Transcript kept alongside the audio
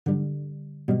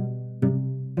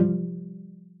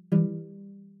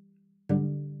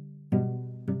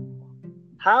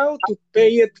how to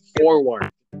pay it forward.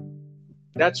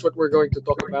 That's what we're going to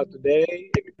talk about today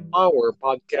in our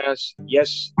podcast,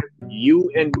 Yes,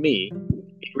 You and Me,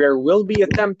 where we'll be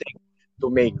attempting to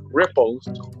make ripples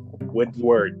with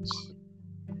words.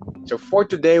 So for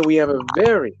today, we have a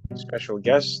very special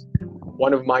guest,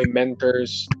 one of my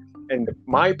mentors and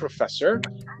my professor,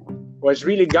 who has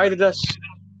really guided us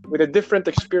with the different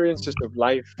experiences of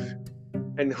life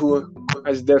and who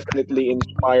has definitely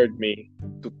inspired me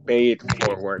to pay it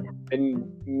forward in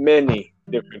many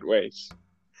different ways.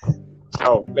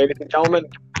 So, ladies and gentlemen,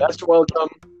 let's welcome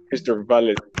Mr.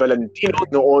 Valentino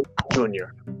Noon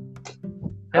Jr.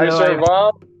 Hi, Hello, Sir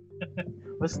Val.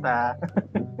 Basta.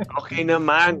 Okay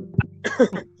naman.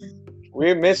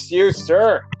 We miss you,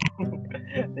 sir.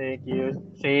 Thank you.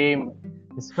 Same.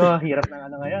 Diyos ko, hirap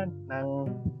ng ngayon.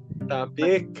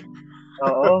 Topic.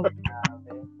 Oo.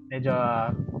 Medyo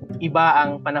iba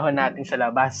ang panahon natin sa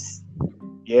labas.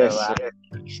 Yes, Diba? yes,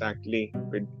 exactly.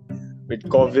 With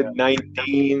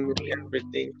COVID-19,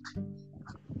 everything.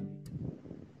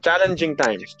 Challenging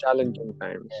times.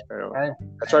 Pero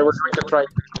that's why we're going to try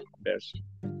this.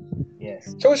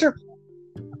 Yes. So, sir,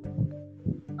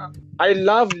 I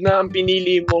love na ang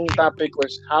pinili mong topic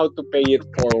was how to pay it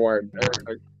forward.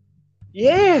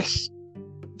 Yes!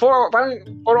 For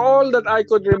all that I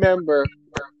could remember,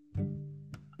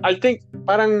 I think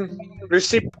parang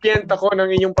recipient ako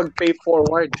ng inyong pag-pay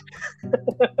forward.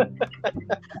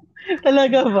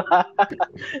 Talaga ba?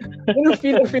 Ano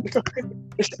feel ko?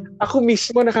 Ako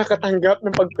mismo nakakatanggap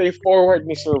ng pag-pay forward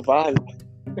ni Sir Val.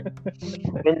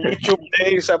 From YouTube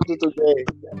days up to today.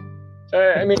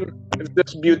 I mean, it's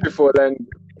just beautiful and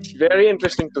it's very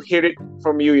interesting to hear it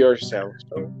from you yourself.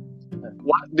 So,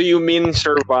 what do you mean,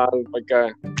 Sir Val,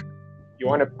 pagka you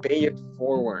want to pay it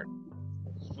forward?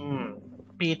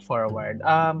 Pay it forward.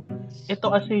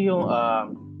 Ito kasi yung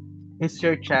is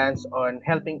your chance on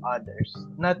helping others.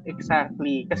 Not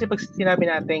exactly, kasi pag sinabi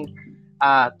natin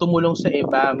tumulong sa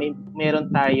iba, meron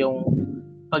tayong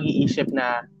pag-iisip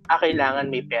na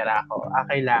kailangan may pera ako.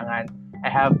 Kailangan I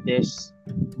have this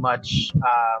much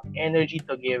energy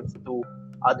to give to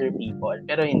other people.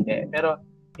 Pero hindi. Pero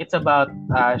it's about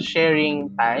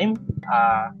sharing time,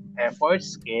 effort,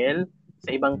 skill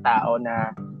sa ibang tao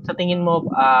na sa tingin mo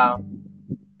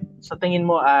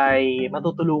ay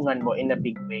matutulungan mo in a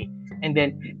big way. And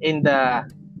then in the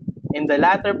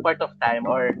latter part of time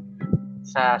or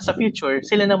sa future,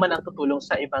 sila naman ang tutulong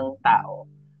sa ibang tao.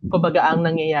 Kumbaga ang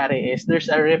nangyayari is there's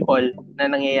a ripple na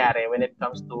nangyayari when it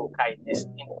comes to kindness,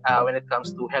 when it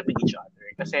comes to helping each other.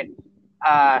 Kasi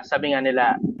sabi nga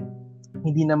nila,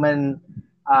 hindi naman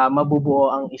mabubuo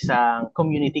ang isang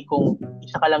community kung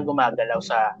isa ka lang gumagalaw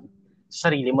sa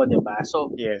sarili mo, 'di ba?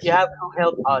 So yes. You have to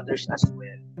help others as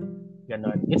well.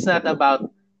 Ganon. It's not about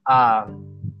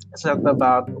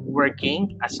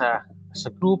working as a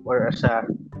group or as a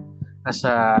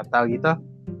tawag ito,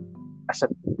 as a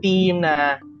team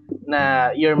na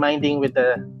you're minding with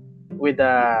the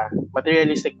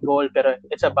materialistic goal, pero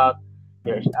it's about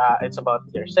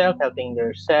yourself, helping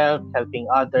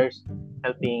others,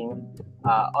 helping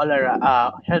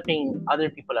helping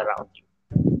other people around you.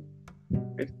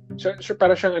 So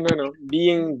para siyang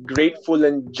being grateful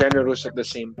and generous at the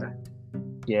same time.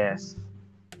 Yes.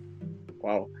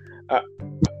 Wow.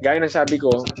 Gaya ng sabi ko,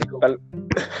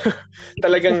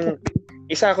 talagang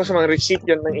isa ako sa mga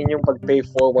recipient ng inyong pag-pay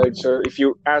forward, sir. If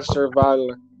you ask Sir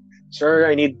Val, sir,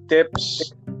 I need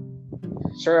tips.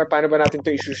 Sir, paano ba natin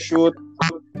ito i-shoot?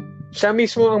 Siya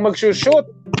mismo ang mag-shoot.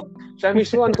 Siya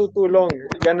mismo ang tutulong.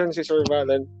 Ganon si Sir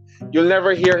Val. And you'll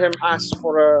never hear him ask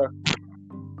for a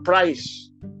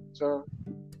price. So,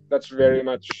 that's very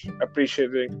much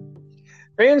appreciating.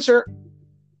 Ngayon, sir,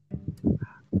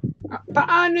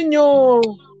 paano nyo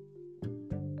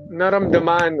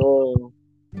naramdaman o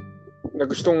na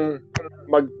gustong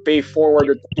mag-pay forward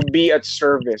or to be at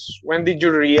service? When did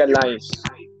you realize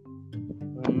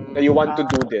that you want to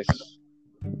do this?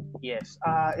 Yes.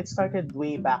 It started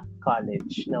way back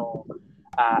college. No,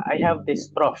 I have this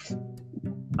prof.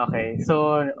 Okay.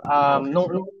 So,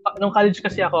 nung college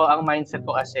kasi ako, ang mindset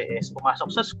ko kasi is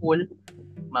pumasok sa school,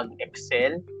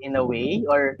 mag-excel in a way,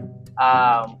 or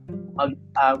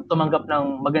tumanggap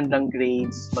ng magandang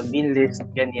grades, mag-enlist,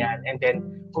 ganyan, and then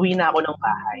uwi na ako ng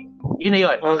bahay. Yun na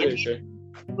yun. Okay, sure.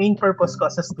 Main purpose ko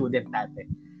sa student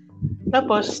natin.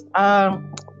 Tapos,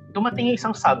 dumating yung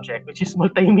isang subject, which is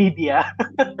multimedia.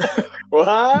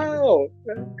 Wow!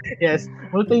 Yes,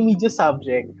 multimedia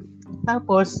subject.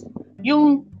 Tapos,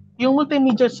 yung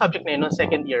multimedia subject na yun, nung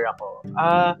second year ako,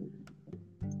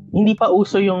 hindi pa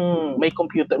uso yung may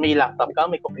computer, may laptop ka,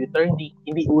 may computer,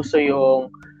 hindi uso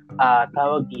yung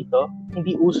tawag dito,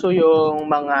 hindi uso yung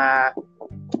mga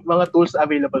mga tools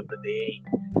available today.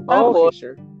 Oh, Tapos, okay,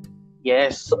 sir.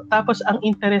 yes. So, tapos ang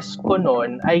interest ko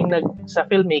noon ay sa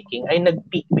filmmaking ay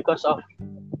nag-peak because of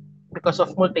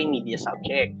multimedia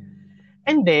subject.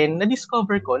 And then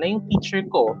na-discover ko na yung teacher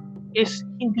ko is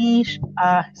hindi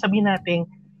sabihin natin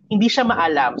hindi siya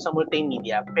maalam sa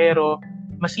multimedia pero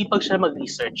masipag siya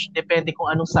mag-research depende kung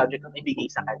anong subject ang ibigay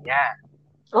sa kanya.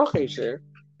 Okay, sir.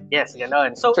 Yes,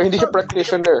 gano'n. So hindi siya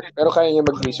practitioner, pero kaya niya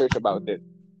mag-research about it.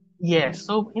 Yes,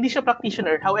 so hindi siya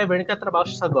practitioner. However, nagtatrabaho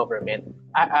siya sa government.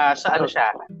 Sa ano siya?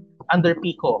 Under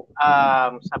PICO,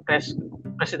 sa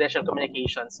Presidential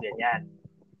Communications, ganyan.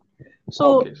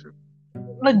 So, okay, sir.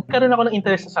 Nagkaroon ako ng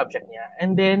interest sa subject niya.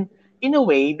 And then, in a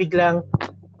way, biglang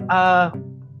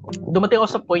dumating ako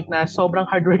sa point na sobrang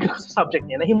hard work ako sa subject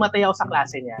niya. Nahimatay ako sa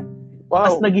klase niya.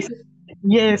 Wow.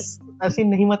 Tapos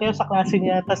nahimatay ako sa klase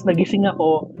niya. Tapos nagising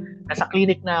ako. Nasa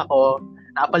clinic na ako.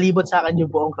 Nakapalibot sa akin yung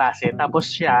buong klase. Tapos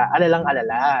siya,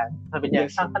 alalang-alala. Sabi niya,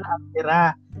 Yes. saan ka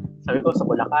nakatira? Sabi ko, sa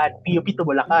Bulacan. PUP to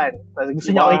Bulacan. Tapos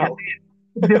gusto niya ako ihatid.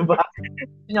 Diba?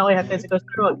 Gusto niya ako ihatid. Sabi ko,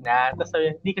 sir, wag na. Tapos sabi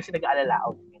niya, hindi kasi nag-aalala ako.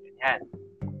 Ganyan.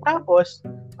 Tapos,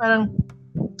 parang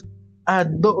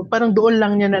doon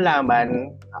lang niya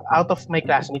nalaman out of my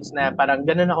classmates na parang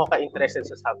ganun ako ka-interested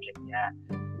sa subject niya.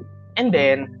 And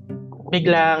then,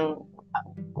 biglang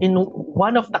in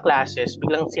one of the classes,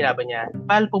 biglang sinabi niya,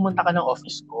 Pal, pumunta ka ng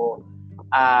office ko.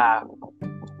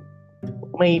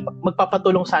 May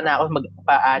magpapatulong sana ako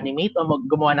magpa-animate o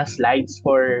gumawa ng slides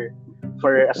for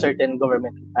a certain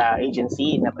government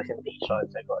agency na presentation.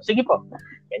 Sabi ko, sige po.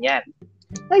 Ganyan.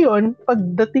 Ngayon,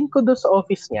 pagdating ko doon sa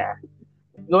office niya,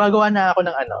 gumagawa na ako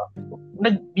ng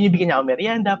binibigyan niya ako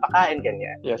merienda, pakain,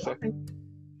 ganyan. Yes, sir.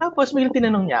 Tapos, biglang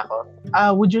tinanong niya ako,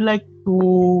 would you like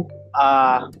to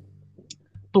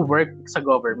work sa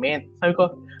government? Sabi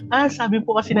ko, sabi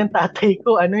po kasi ng tatay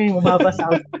ko, mababasa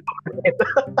ako sa government.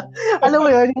 Alam mo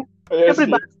yun, siyempre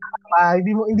basta ka,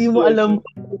 hindi mo alam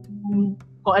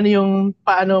kung ano yung,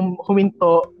 paano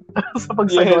huminto sa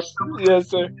pagsagot.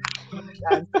 Yes, sir.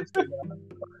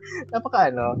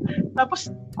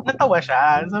 Tapos natawa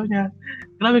siya. Sabi niya,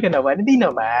 grabe ka naman. Hindi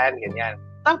naman, ganyan.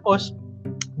 Tapos,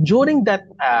 during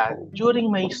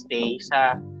my stay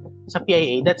sa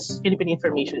PIA, that's Philippine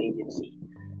Information Agency.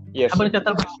 Yes. Habang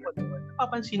nagtatrabaho ko doon,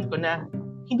 napapansin ko na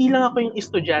hindi lang ako yung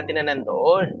estudyante na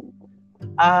nandoon.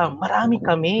 Marami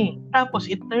kami. Tapos,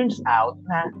 it turns out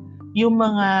na yung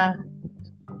mga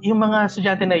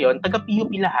estudyante na yon, taga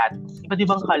PUP lahat, iba't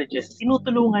ibang colleges,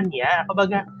 tinutulungan niya.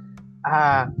 Kumbaga,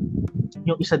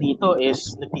 yung isa dito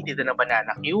is nagtitinda ng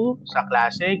banana queue sa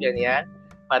klase, ganyan.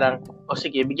 Parang,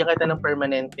 sige, bigyan kita ng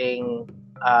permanenteng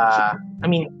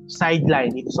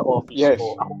sideline dito sa office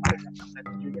ko. Ako parang sa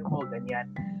studio mo,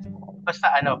 ganyan. Basta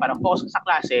parang focus ka sa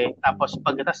klase, tapos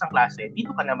pagdatas ng klase,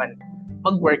 dito ka naman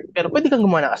mag-work, pero pwede kang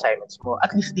gumawa ng assignments mo.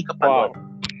 At least di ka pagod.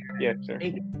 Yes, sir.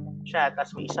 Siya,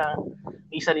 tapos may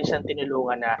isa rin siyang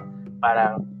tinulungan na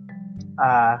parang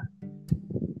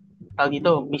tawag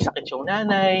dito, may sakit yung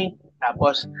nanay,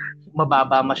 tapos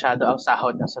mababa masyado ang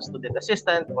sahod sa student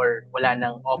assistant or wala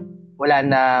nang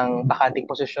bakanting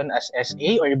posisyon as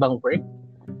SA or ibang work.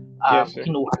 Yes,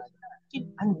 kinuha.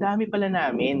 Ang dami pala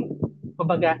namin.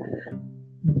 Kumbaga,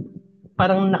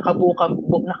 parang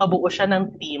nakabuo siya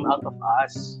ng team out of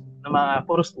us, ng mga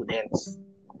puro students.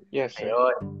 Yes, sir.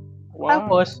 Ayun. Wow.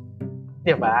 Tapos,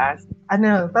 di ba?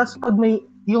 Tapos pag may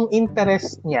yung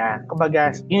interest niya,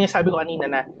 kumbaga, yun yung sabi ko kanina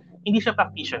na hindi siya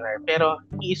practitioner, pero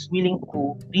he is willing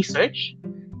to research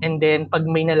and then pag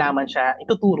may nalaman siya,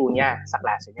 ituturo niya sa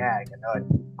klase niya. Ganon.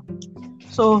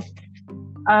 So,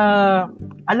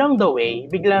 along the way,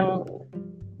 biglang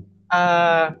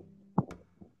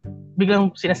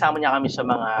sinasama niya kami sa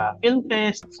mga film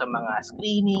fest, sa mga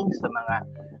screenings, sa mga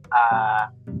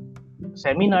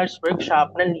seminars,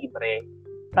 workshop na libre.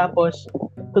 Tapos,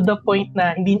 to the point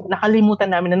na hindi nakalimutan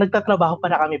namin na nagtatrabaho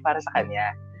para kami para sa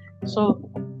kanya. So,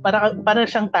 para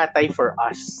siyang tatay for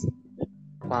us.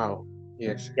 Wow.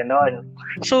 Yes. Ganon.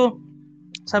 So,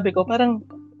 sabi ko, parang,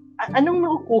 anong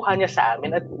nakukuha niya sa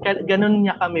amin? At ganon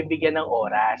niya kami bigyan ng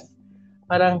oras.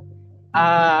 Parang,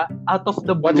 out of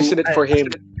the blue. What is in it for him?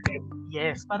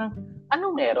 Yes, parang,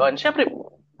 anong meron? Siyempre,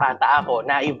 bata ako,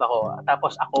 naive ako.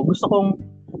 Tapos ako, gusto kong,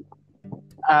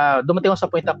 dumating ako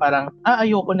sa point na parang,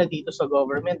 ayoko na dito sa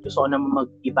government. Gusto ko na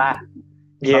mag-iba.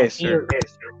 Yes, sir.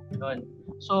 Yes, sir.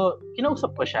 So,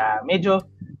 kinausap ko siya. Medyo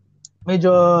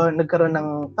nagkaroon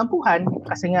ng tampuhan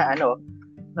kasi nga,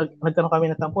 nagkaroon kami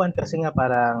ng tampuhan kasi nga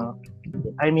parang,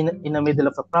 I'm in the middle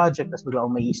of a project tapos bigla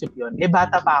akong maisip yun.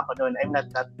 Bata pa ako noon. I'm not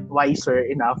that wiser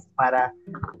enough para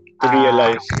to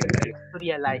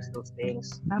realize those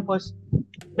things. Tapos,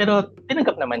 pero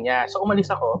tinanggap naman niya. So, umalis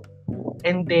ako.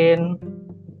 And then,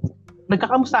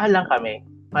 nagkakamustahan lang kami.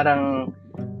 Parang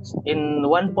in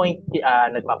one point,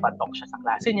 nagpapatalk siya sa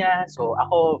klase niya. So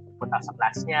ako, punta sa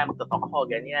klase niya, magtutalk ako,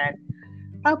 ganyan.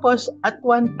 Tapos, at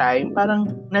one time, parang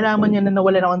nalaman niya na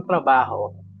nawalan akong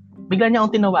trabaho. Bigla niya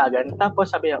akong tinawagan.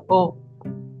 Tapos sabi niya,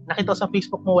 nakita ko sa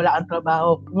Facebook mo wala kang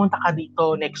trabaho. Pumunta ka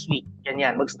dito next week.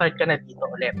 Ganyan, mag-start ka na dito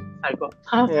ulit. Sabi ko,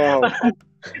 ha? Wow.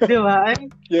 Di ba?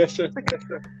 Yes, sir.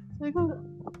 Sabi ko,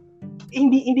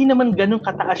 hindi naman ganun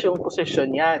kataas yung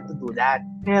posisyon niya to do that.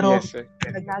 Pero, Yes, sir.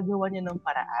 nagagawa niya ng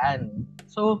paraan.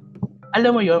 So,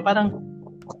 alam mo yun, parang,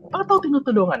 bakit ako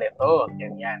tinutulungan ito?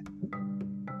 Ganyan.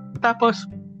 Tapos,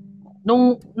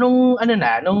 nung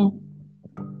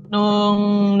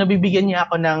nabibigyan niya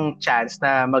ako ng chance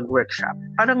na mag-workshop,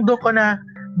 parang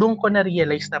doon ko na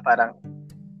realize na parang,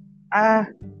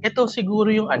 ito siguro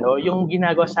yung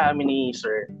ginagawa sa amin ni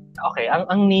Sir. Okay,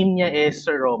 ang name niya is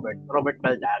Sir Robert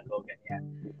Baldago, ganyan.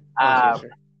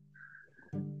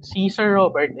 Si Sir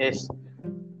Robert is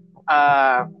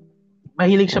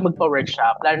mahilig siya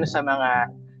magpa-workshop, lalo na sa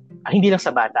mga hindi lang sa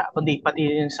bata, kundi pati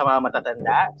rin sa mga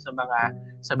matatanda, sa mga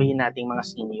sabihin nating mga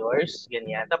seniors,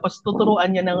 ganyan. Tapos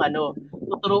papaturuan niya ng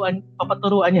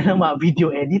mga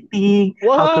video editing.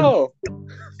 Wow!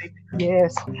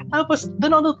 Yes. Tapos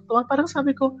doon ako natutuwa, parang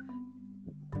sabi ko,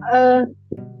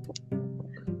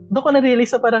 doon ko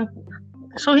na-realize na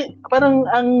parang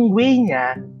ang way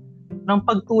niya ng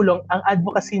pagtulong, ang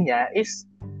advocacy niya is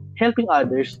helping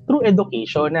others through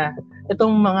education, na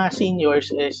itong mga seniors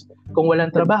is kung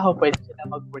walang trabaho, pwede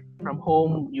sila mag-work from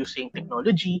home using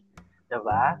technology,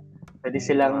 diba? Pwede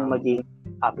silang maging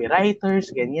copywriters,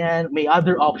 ganyan. May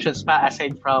other options pa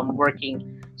aside from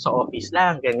working sa office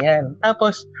lang, ganyan.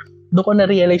 Tapos, doon ko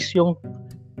na-realize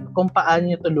kung paano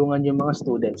niya tulungan yung mga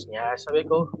students niya. Sabi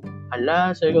ko,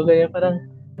 ganyan, parang,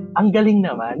 ang galing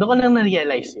naman. Doon ko na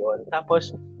na-realize yun.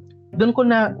 Tapos, doon ko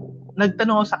na,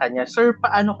 nagtanong ako sa kanya, Sir,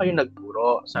 paano kayo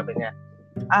nagturo? Sabi niya,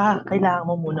 kailangan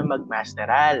mo muna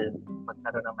magkaroon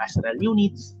ng masteral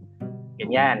units,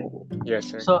 ganyan.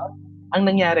 Yes, sir. So, ang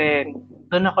nangyari,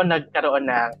 doon ako nagkaroon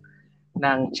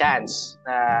ng chance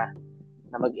na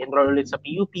mag-enroll ulit sa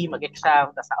PUP,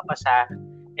 mag-exam, tapos nakapasa.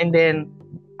 And then,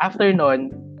 after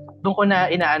nun, doon ko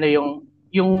na inaano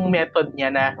yung method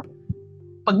niya na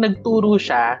pag nagturo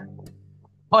siya,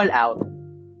 all out.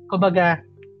 Kumbaga,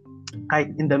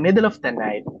 kahit in the middle of the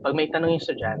night, pag may tanong yung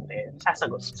estudyante,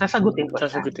 sasagutin ko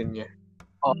siya. Sasagutin niya.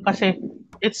 Kasi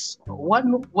it's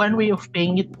one way of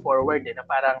paying it forward, na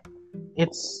parang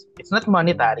it's not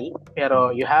monetary,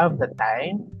 pero you have the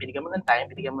time, binigyan mo ng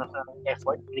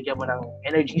effort, binigyan mo ng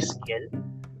energy, skill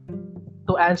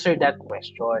to answer that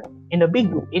question. In a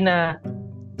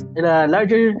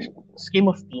larger scheme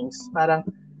of things, parang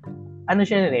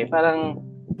parang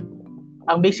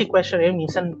ang basic question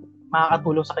minsan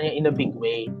makakatulong sa kanya in a big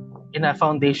way, in a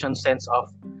foundation sense of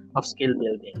skill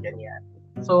building, ganyan.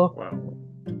 So,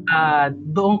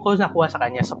 doon ko nakuha sa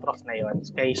kanya sa prof na yon,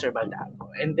 kay Sir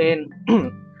Baldago. And then,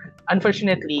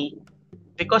 unfortunately,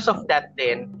 because of that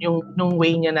din, nung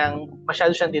way niya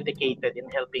masyado siyang dedicated in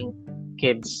helping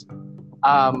kids,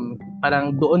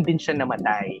 parang doon din siya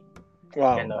namatay.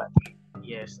 Wow. Ganon.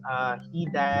 Yes. He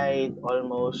died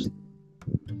almost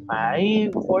 4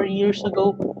 years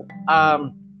ago.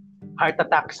 Heart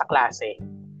attack sa klase.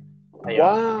 Ayun.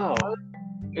 Wow!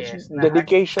 Yes.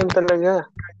 Dedication talaga.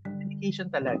 Dedication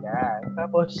talaga.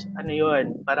 Tapos,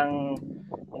 parang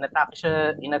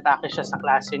inatake siya sa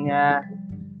klase niya,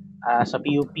 sa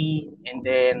PUP, and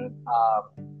then,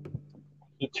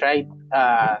 he tried,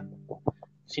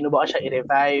 sinubukan siya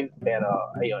i-revive, pero,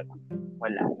 ayun,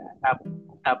 wala na.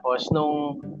 Tapos,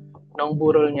 nung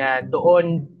burol niya,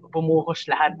 doon, pumuhos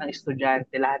lahat ng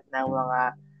estudyante, lahat ng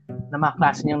mga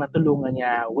klase niyang natulungan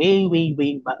niya, way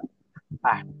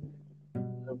pa.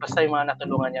 Basta yung mga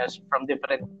natulungan niya from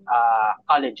different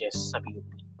colleges sa PUP.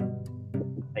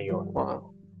 Ayun.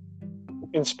 Wow.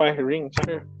 Inspiring,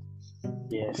 sir.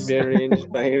 Yes. Very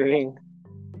inspiring.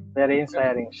 Very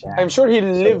inspiring siya. I'm sure he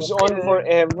lives on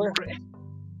forever.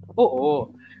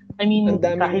 Oo. I mean, ang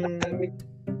dami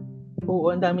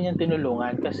ang dami niyang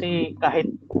tinulungan kasi kahit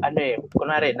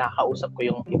kunwari nakakausap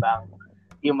ko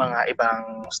yung mga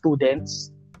ibang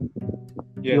students,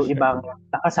 yes, yung ibang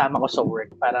nakasama ko sa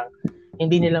work, parang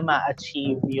hindi nila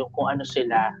ma-achieve yung kung ano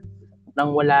sila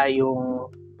nang wala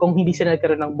kung hindi sila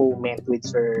nagkaroon ng moment with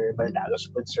Sir Baldago,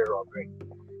 with Sir Robert.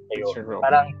 Ayun. Sir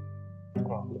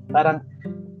Robert. Parang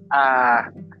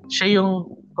siya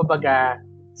yung kumbaga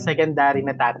secondary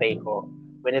na tatay ko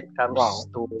when it comes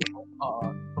to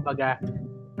kumbaga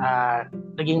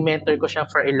naging mentor ko siya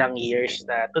for ilang years,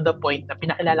 na to the point na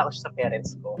pinakilala ko siya sa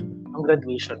parents ko ng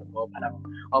graduation ko. Parang,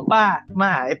 pa,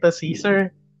 ma, ito si Sir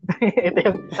Ito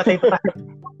yung tatay party.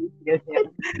 Ganyan.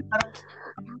 Parang,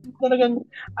 talagang,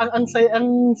 ang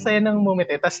saya ng moment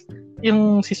eh. Tapos,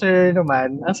 yung si Sir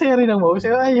naman, ang saya rin ng moment.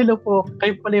 Sabi, ay, hello po.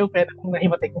 Kayo pala yung pera kung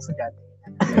nahimatay kong sugat.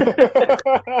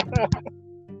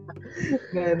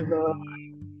 Ganun.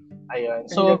 Ayun.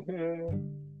 So,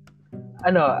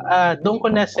 doon ko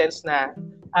na sense na,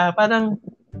 parang,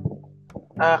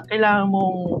 kailangan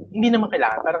mong, hindi naman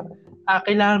kailangan, parang,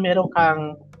 kailangan meron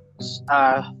kang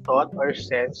thought or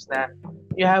sense na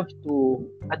you have to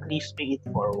at least pay it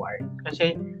forward.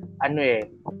 Kasi,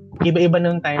 iba-iba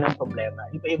naman tayo ng problema.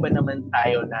 Iba-iba naman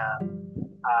tayo ng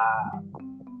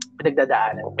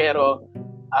pinagdadaanan. Pero,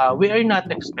 we are not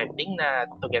expecting na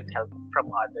to get help from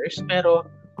others. Pero,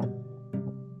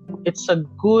 it's a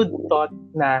good thought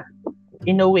na,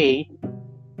 in a way,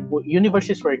 universe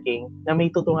is working na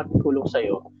may tutulong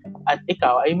sa'yo at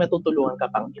ikaw ay matutulungan ka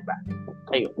pang iba.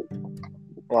 Ayun.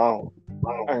 Wow.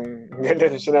 Ang ganda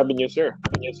na sinabi niyo, sir.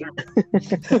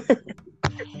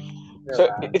 So,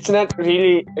 it's not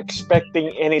really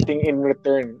expecting anything in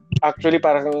return. Actually,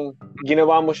 parang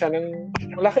ginawa mo siya ng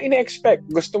wala kang ina-expect.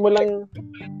 Gusto mo lang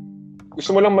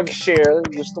mag-share.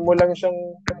 Gusto mo lang siyang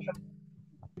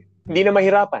hindi na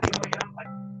mahirapan.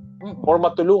 Or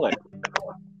matulungan.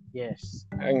 Yes.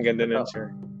 Ang ganda nun,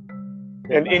 sir.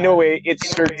 And in a way, it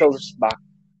circles back.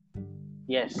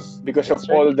 Yes. Because of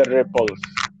all the ripples.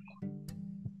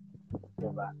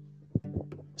 Diba?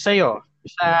 Sa'yo,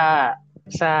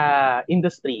 sa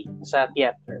industry, sa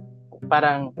theater,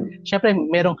 parang, syempre,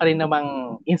 meron ka rin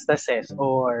namang instances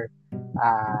or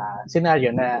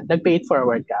scenario na nag-pay it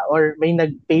forward ka or may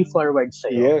nag-pay forward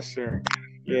sa'yo. Yes, sir.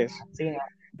 Yes. Sige nga.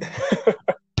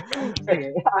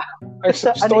 Ang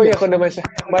story ko naman siya.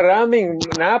 Maraming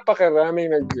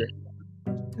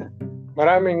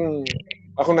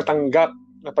ako natanggap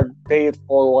na pag-pay it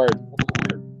forward.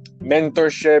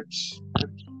 Mentorships.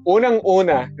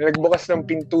 Unang-una, nagbukas ng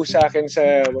pinto sa akin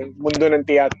sa mundo ng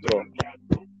teatro.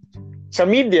 Sa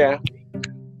media,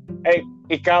 ay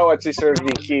ikaw at si Sir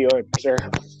Vicky yun, sir.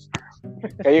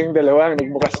 Kayong dalawa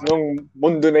nagbukas ng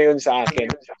mundo na yun sa akin.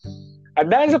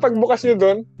 At dahil sa pagbukas nyo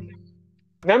doon,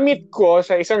 na-meet ko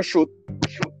sa isang shoot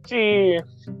si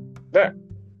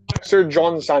Sir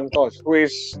John Santos, who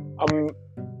is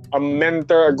a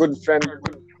mentor, a good friend.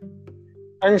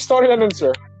 Ang story lang nun, sir,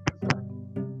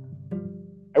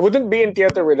 I wouldn't be in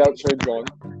theater without Sir John.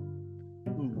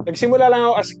 Nagsimula lang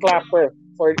ako as clapper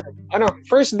for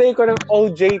first day ko ng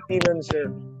OJT nun, sir,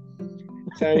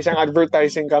 sa isang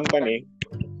advertising company.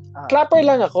 Clapper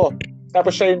lang ako,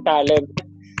 tapos siya yung talent.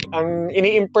 Ang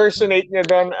ini-impersonate niya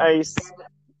doon ay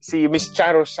si Miss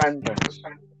Charo Santos.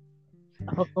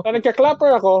 So,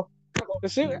 nagka-clapper ako.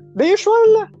 Kasi the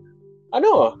usual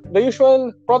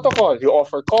protocol. You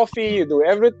offer coffee, you do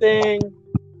everything.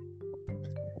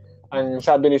 Ang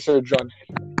sabi ni Sir John.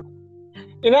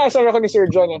 Inaasar ako ni Sir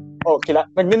John.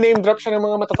 Nag-name drop siya ng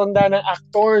mga matatanda na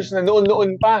actors na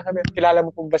noon-noon pa. Sabi, kilala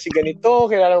mo po ba si ganito?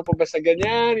 Kilala mo po ba sa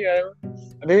ganyan?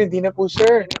 Sabi, hindi na po,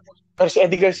 sir. Pero si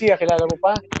Eddie Garcia, kilala mo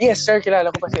pa? Yes, sir, kilala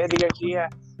ko pa si Eddie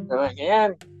Garcia.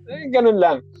 Ganyan. Ganun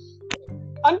lang.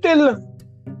 Until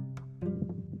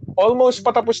almost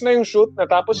patapos na yung shoot,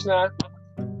 natapos na,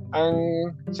 ang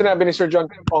sinabi ni Sir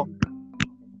John,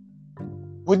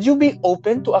 would you be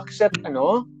open to accept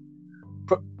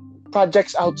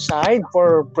projects outside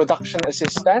for production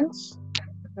assistance?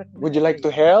 Would you like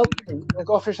to help?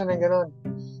 Nag-offer siya ng ganun.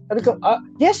 Sabi ko,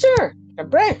 yes, sir.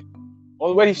 Siyempre.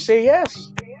 Always say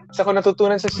yes. Sa ko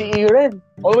natutunan sa CE rin.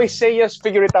 Always say yes,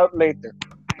 figure it out later.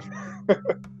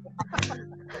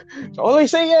 So always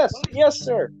say yes. Yes,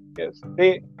 sir. Yes.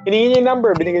 Hiningi niya yung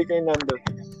number, binigay ko yung number.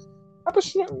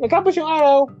 Tapos, nagtapos yung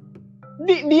araw,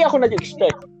 di ako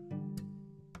nag-expect.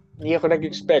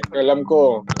 Alam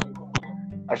ko,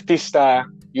 artista,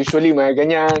 usually mga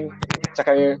ganyan.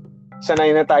 Tsaka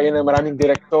sanay na tayo na maraming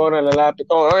direktor na lalapit.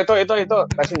 Ito.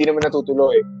 Tapos hindi naman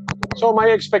natutuloy. So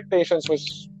my expectations was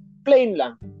plain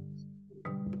lang.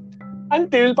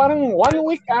 Until parang 1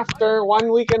 week after,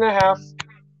 1 week and a half,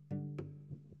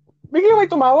 bigla may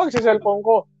tumawag sa cellphone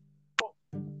ko.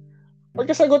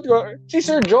 Pagkasagot ko, si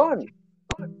Sir John.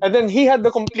 And then he had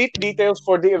the complete details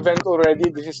for the event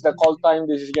already. This is the call time,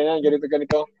 this is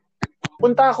ganito.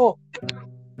 Punta ako.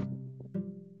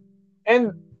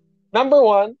 And number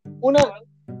one,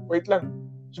 wait lang.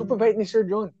 Super bait ni Sir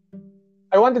John.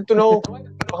 I wanted to know,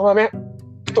 baka mamaya,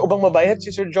 totoo bang mabayad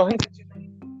si Sir John?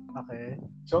 Okay.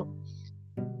 So,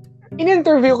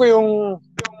 in-interview ko yung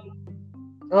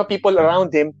mga people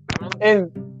around him,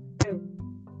 and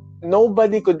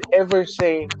nobody could ever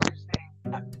say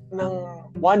ng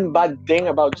one bad thing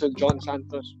about Sir John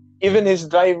Santos. Even his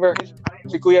driver,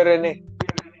 si Kuya Rene.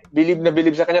 bilib na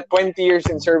bilib sa kanya. 20 years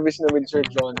in service na with Sir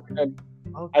John. And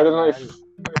I don't know if,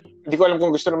 hindi ko alam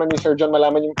kung gusto naman ni Sir John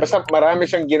malaman yung, basta marami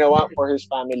siyang ginawa for his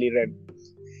family rin.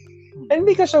 And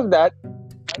because of that,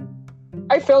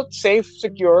 I felt safe,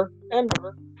 secure, and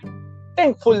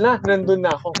thankful na nandun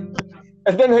na ako.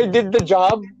 And then I did the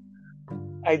job.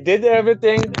 I did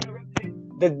everything.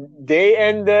 The day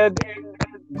ended.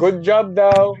 Good job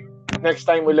daw. Next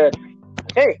time ulit.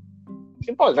 Hey,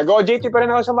 simple. Nag-OJT pa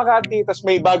rin ako sa Makati, tapos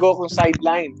may bago akong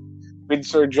sideline with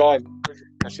Sir John.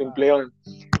 Simple yun.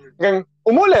 Hanggang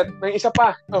umulit, may isa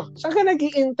pa. Oh, saan ka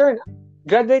nag-i-intern?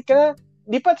 Graduate ka na?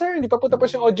 Di pa, sir. Di pa po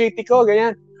tapos yung OJT ko.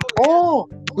 Ganyan. Oh,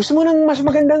 gusto mo ng mas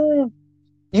magandang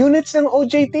units ng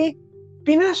OJT?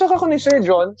 Pinasok ako ni Sir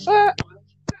John sa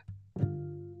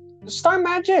Star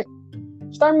Magic.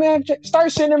 Star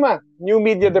Cinema. New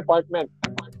Media Department.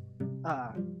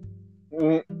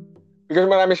 Because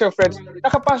marami siyang friends.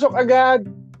 Nakapasok agad.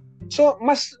 So,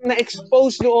 mas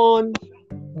na-expose doon.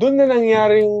 Doon na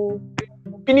nangyari yung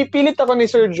pinipilit ako ni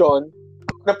Sir John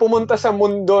na pumunta sa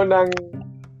mundo ng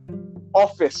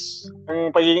office,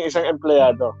 ng pagiging isang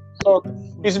empleyado. So,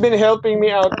 he's been helping me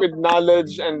out with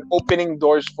knowledge and opening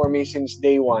doors for me since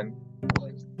day one.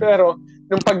 Pero,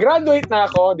 nung pag-graduate na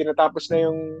ako, dinatapos na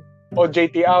yung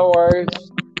OJT hours,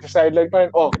 sa sideline pa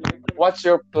rin, oh, what's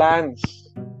your plans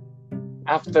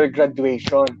after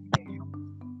graduation?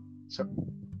 So,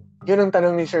 yun ang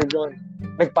tanong ni Sir John.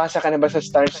 Nagpasa ka na ba sa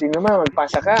Star Cinema?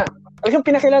 Magpasa ka. Talagang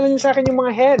pinakilala niyo sa akin yung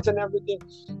mga heads and everything.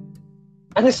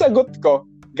 Ano sagot ko?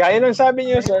 Gaya ng sabi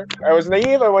niyo, sir, I was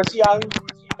naive, I was young.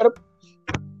 Pero,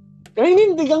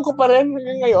 nainindigan ko pa rin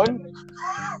ngayon.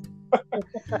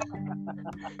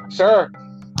 Sir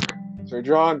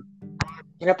John,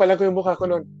 pinapalag ko yung mukha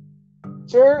ko noon.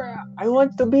 Sir, I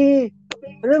want to be,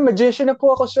 magician na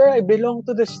po ako, sir. I belong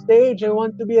to the stage. I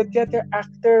want to be a theater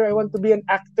actor. I want to be an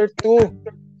actor too.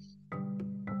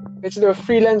 It's the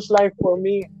freelance life for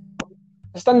me.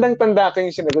 Mas tandang-tanda ko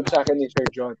yung sinagot sa akin ni Sir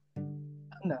John.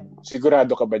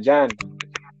 Sigurado ka ba dyan?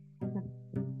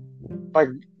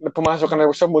 Pag pumasok ka na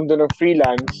sa mundo ng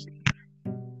freelance,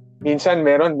 minsan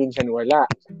meron, minsan wala.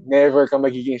 Never ka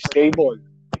magiging stable.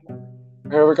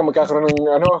 Never ka magkakaroon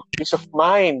ng peace of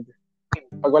mind.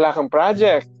 Pag wala kang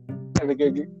project.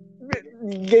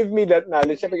 Gave me that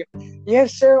knowledge. Sabi ko,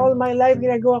 yes sir, all my life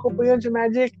ginagawa ko po yun sa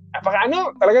Magic.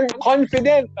 Talagang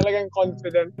confident.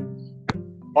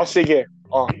 O sige,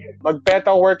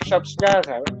 mag-PETA workshops ka.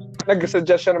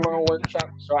 Nag-suggest siya ng mga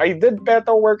workshops. So I did PETA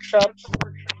workshops.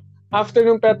 After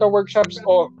ng PETA workshops,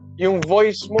 yung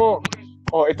voice mo.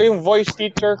 Ito yung voice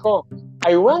teacher ko.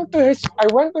 I went to his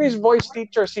voice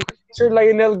teacher, si Sir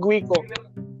Lionel Guico.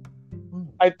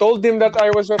 I told him that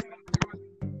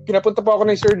pinapunta po ako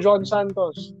ni Sir John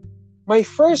Santos. My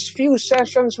first few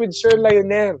sessions with Sir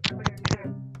Lionel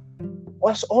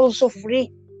was also free.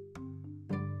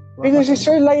 Because si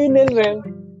Sir Lionel rin,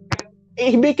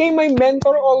 he became my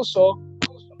mentor also.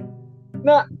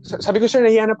 Na, sabi ko, sir,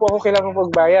 nahiya na po ako, kailangan ko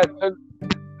magbayad. So,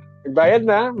 nagbayad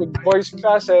na with voice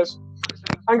classes.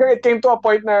 Hanggang it came to a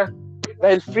point na,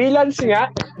 dahil freelance nga,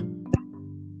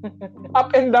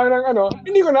 up and down ng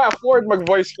hindi ko na-afford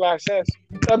mag-voice classes.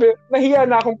 Sabi, nahiya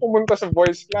na akong pumunta sa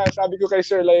voice class. Sabi ko kay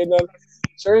Sir Lionel,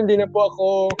 sir, hindi na po ako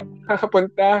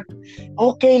kakapunta.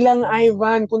 Okay lang,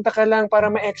 Ivan. Punta ka lang para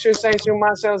ma-exercise yung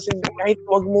muscles. Kahit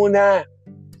wag muna.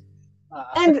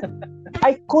 And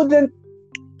I couldn't,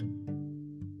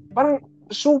 parang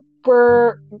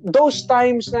super, those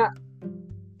times na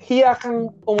hiya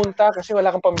kang pumunta kasi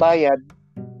wala kang pambayad.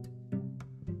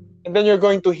 And then you're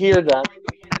going to hear that.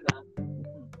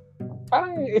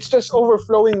 Parang it's just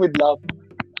overflowing with love.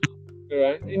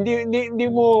 Diba? Hindi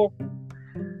mo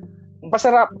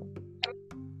masarap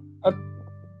at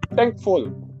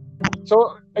thankful.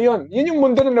 So, ayun. Yun yung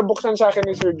mundo na nabuksan sa akin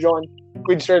ni Sir John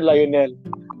with Sir Lionel.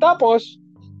 Tapos,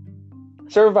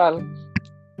 Sir Val,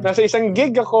 nasa isang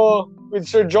gig ako with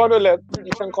Sir John ulit,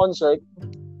 isang concert.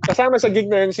 Kasama sa gig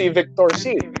na yun si Victor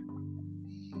C.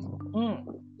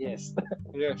 Yes.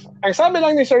 Yes. Ang sabi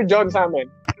lang ni Sir John sa amin,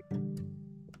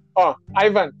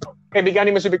 Ivan,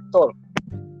 kaibiganin mo si Victor.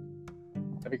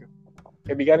 Sabi ko,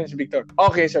 kaibiganin si Victor.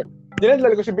 Okay, sir.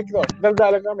 Dinadala ko si Victor.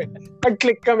 Daldala kami.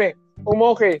 Nag-click kami.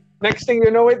 Okay. Next thing you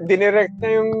know it, dinirect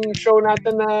na yung show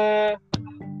natin na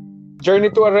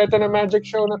Journey to Areta na Magic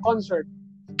Show na concert.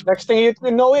 Next thing you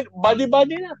know it,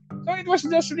 body-body na. So it was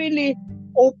just really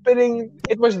opening.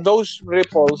 It was those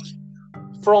ripples.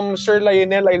 From Sir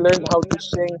Lionel, I learned how to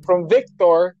sing. From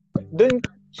Victor, dun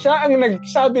siya ang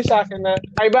nagsabi sa akin na,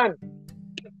 Ivan,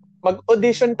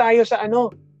 mag-audition tayo sa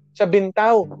sa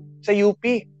Bintao, sa UP.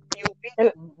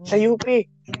 Sa UP.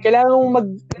 Kailangan mong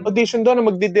mag-audition doon na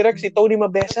magdidirect si Tony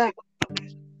Mabesa.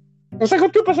 Ang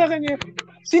sagot ko pa sa kanya,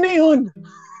 sino yun?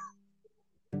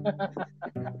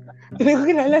 Hindi ko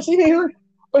kilala, sino yun?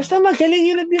 Basta magaling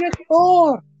yun ang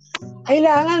direktor.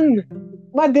 Kailangan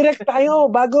ma-direct tayo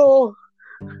bago,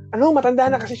 matanda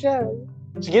na kasi siya.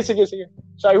 Sige.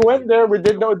 So I went there, we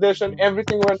did the audition,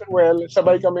 everything went well,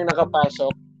 sabay kaming nakapasok.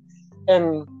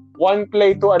 And one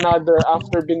play to another,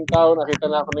 after Bintao, nakita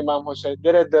na ako ni Ma'am Jose,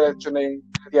 dire-diretso na yung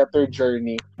theater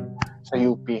journey sa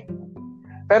UP.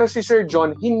 Pero si Sir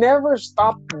John, he never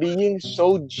stopped being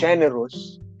so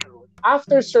generous.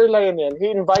 After Sir Lionel, he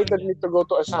invited me to go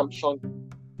to Assumption.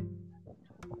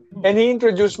 And he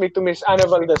introduced me to Miss Ana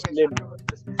Valdez-Lim.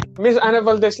 Miss Ana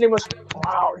Valdez-Lim was,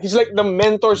 wow, he's like the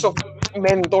mentors of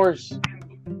mentors.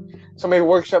 So may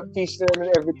workshop fees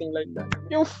and everything like that.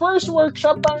 Yung first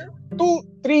workshop,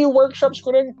 2-3 workshops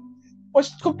ko rin,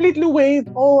 was completely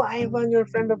waived. Oh, Ivan, you're a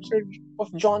friend of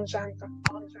John Santa.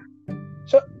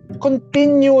 So,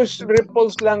 continuous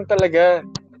ripples lang talaga.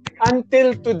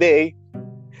 Until today,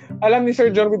 alam ni Sir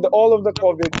John with all of the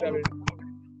COVID,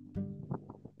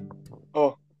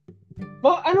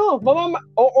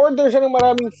 order siya ng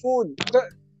maraming food.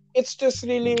 It's just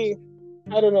really,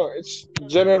 I don't know, it's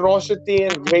generosity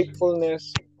and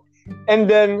gratefulness. And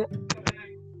then,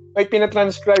 may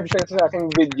pinatranscribe siya sa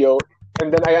aking video,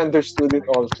 and then I understood it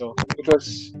also. It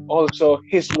was also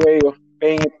his way of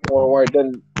paying it forward,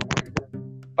 and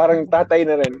parang tatay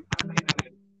na rin.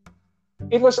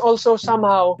 It was also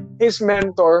somehow, his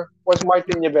mentor was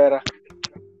Martin Rivera.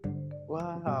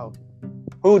 Wow.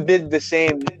 Who did the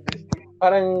same.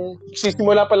 Parang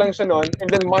sisimula pa lang siya noon, and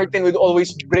then Martin would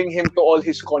always bring him to all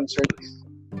his concerts.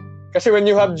 Kasi when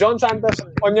you have John Santos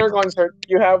on your concert,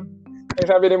 you have,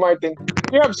 sabi ni Martin,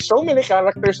 you have so many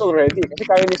characters already. Kasi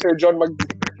kaya ni Sir John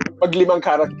mag-5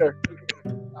 character.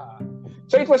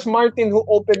 So it was Martin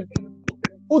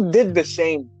who did the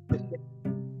same.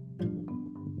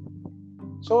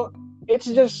 So it's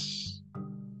just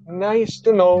nice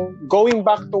to know, going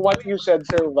back to what you said,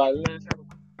 Sir Val,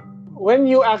 when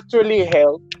you actually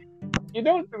help, you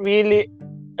don't really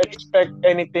expect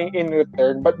anything in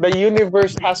return, but the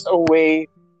universe has a way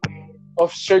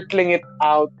of circling it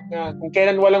out na kung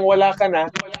kailan walang-wala ka na,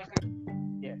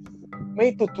 yes,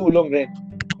 may tutulong rin.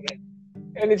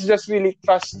 And it's just really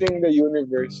trusting the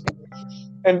universe.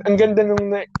 And ang ganda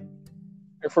nung I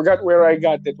forgot where I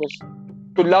got it, was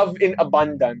to love in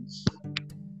abundance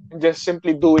and just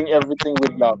simply doing everything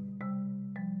with love.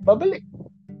 Babalik.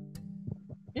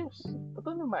 Yes,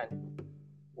 totoo naman.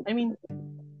 I mean,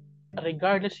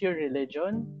 regardless your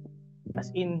religion, as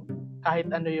in,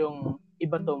 kahit ano yung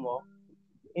ibato mo,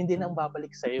 hindi nang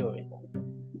babalik sa'yo eh.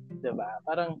 Diba?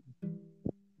 Parang,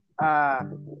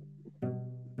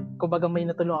 kumbaga may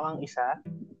natulungan kang isa,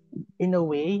 in a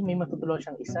way, may matutulungan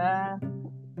siyang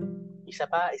isa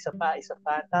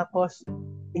pa, tapos,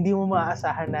 hindi mo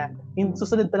maaasahan na yung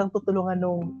susunod pa lang tutulungan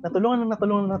nung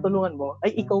natulungan mo,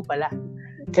 ay ikaw pala.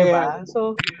 Diba?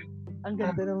 So, ang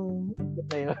ganda nung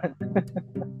na yun.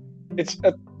 It's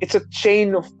a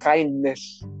chain of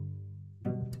kindness.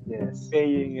 Yes.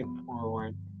 Paying it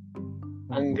forward.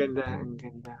 Ang ganda.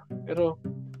 Pero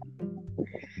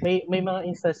may mga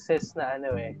instances na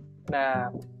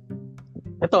na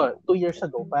ito 2 years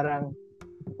ago, parang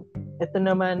ito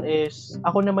naman is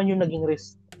ako naman yung naging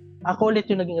ako ulit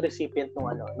yung naging recipient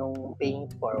nung paying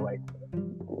it forward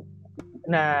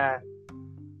na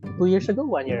 2 years ago,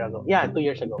 1 year ago. Yeah, 2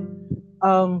 years ago.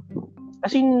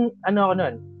 As in, ako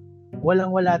nun,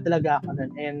 walang-wala talaga ako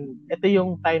nun. And ito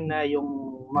yung time na yung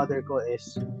mother ko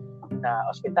is na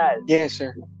hospital. Yes,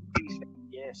 sir.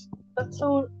 Yes.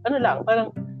 So,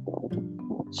 parang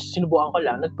sinubukan ko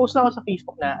lang. Nag-post lang ako sa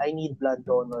Facebook na I need blood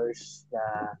donors na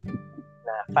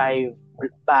 5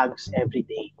 bags every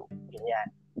day. Ganyan.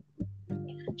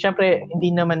 Siyempre,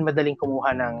 hindi naman madaling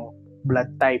kumuha ng blood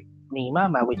type ni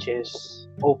mama, which is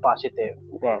O positive.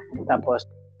 Wow. Tapos,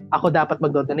 ako dapat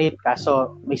mag-donate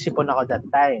kaso may sipon ako that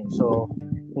time. So,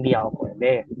 hindi ako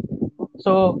pwede.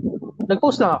 So,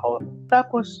 nag-post lang ako.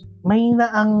 Tapos, mahina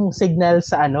ang signal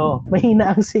sa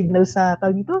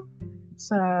tawag dito?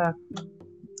 Sa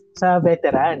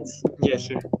veterans. Yes,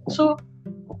 sir.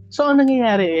 So ang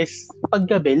nangyayari is,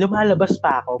 paggabi, lumalabas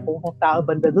pa ako, pumunta ako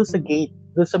banda doon sa gate,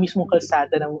 doon sa mismong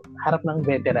kalsada ng harap ng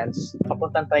veterans,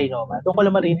 papuntang Trinoma. Doon ko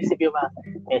lang marinisip yung mga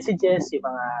messages, yung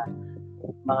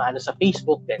mga sa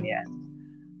Facebook, ganyan.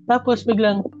 Tapos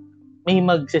biglang may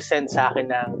mag-send sa akin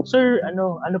ng, "Sir,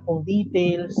 ano pong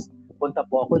details? Punta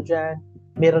po ako dyan.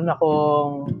 Meron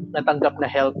akong natanggap na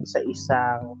help sa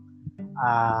isang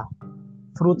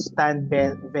fruit stand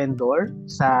vendor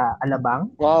sa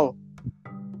Alabang." Wow.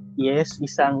 Yes,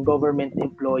 isang government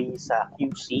employee sa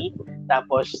QC.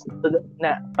 Tapos,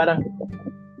 parang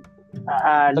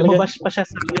lumabas pa siya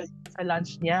sa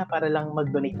lunch niya para lang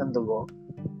mag-donate ng dugo.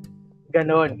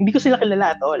 Ganon. Hindi ko sila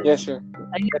kilala at all. Yes, sir.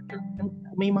 Ay,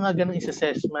 may mga ganong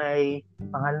instances. May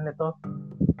pangalan na to.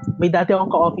 May dati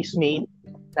akong ka-office mate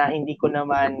na hindi ko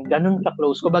naman ganun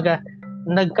ka-close. Kumbaga,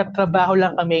 nagkatrabaho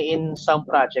lang kami in some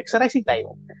project sa Rising Tide.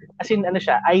 As in,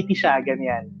 IT siya,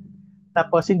 ganyan.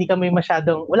 Tapos,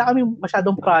 wala kami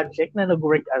masyadong project na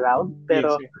nag-work around.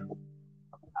 Pero, yes,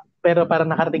 pero parang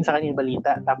nakarating sa kanya yung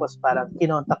balita. Tapos, parang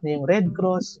kinontak niya yung Red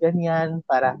Cross, ganyan,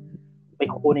 para may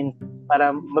kukunin, para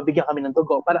mabigyan kami ng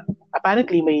dugo. Para,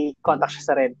 apparently, may contact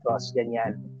siya sa Red Cross,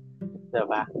 ganyan.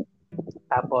 Diba?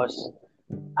 Tapos,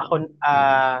 ako,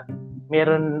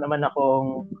 meron naman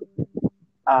akong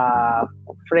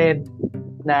friend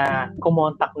na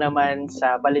kumontak naman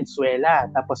sa Valenzuela.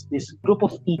 Tapos this group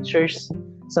of teachers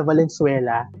sa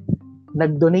Valenzuela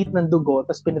nag-donate ng dugo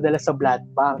tapos pinadala sa blood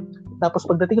bank. Tapos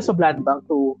pagdating ko sa blood bank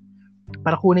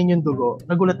para kunin yung dugo,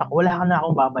 nagulat ako, wala ka na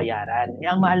akong babayaran.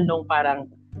 Ang mahal nung parang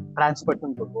transport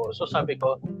ng dugo. So sabi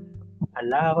ko,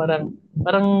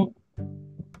 parang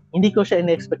hindi ko siya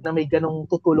in-expect na may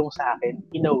ganong tutulong sa akin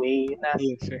in a way na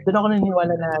doon ako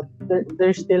naniniwala na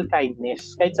there's still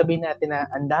kindness. Kahit sabihin natin na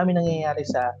ang dami nangyayari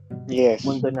sa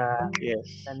mundo na,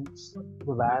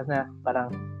 diba, na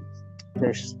parang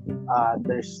there's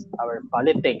our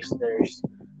politics, there's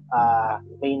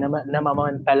may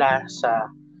namamantala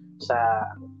sa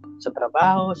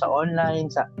trabaho, sa online,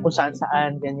 sa kung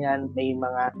saan ganyan, may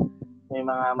mga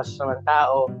masasamang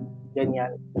tao,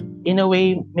 ganyan. In a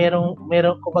way, merong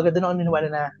kumbaga doon ako naniniwala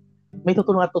na may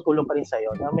tutulong at tutulong pa rin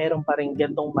sa'yo, na meron pa rin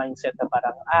gantong mindset na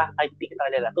parang, kahit di kita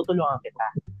kalala, tutulungan kita.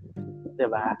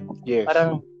 Diba? Yes.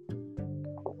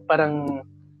 Parang,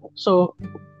 so,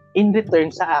 in return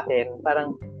sa akin,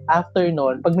 parang after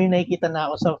noon, pag may nakikita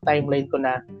na ako sa timeline ko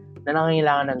na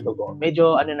nangangailangan ng dugo,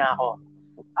 medyo na ako,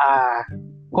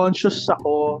 conscious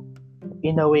ako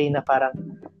in a way na parang,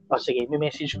 sige, may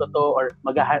message ko to or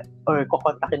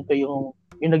kukontakin ko yung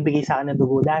nagbigay sa akin ng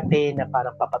dugo dati na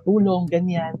parang papatulong,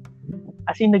 ganyan.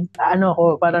 As in,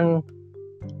 parang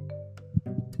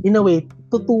in a way,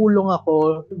 tutulong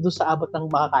ako doon sa abot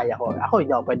ng makakaya ko. Ako, hindi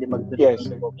ako pwede mag-donate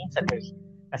ng dugo. Minsan,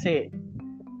 kasi,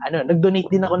 nag-donate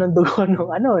din ako ng dugo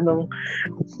nung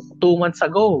 2 months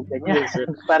ago, ganyan. Yes,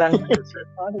 parang,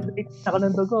 nag-donate ako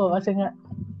ng dugo kasi nga,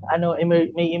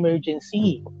 may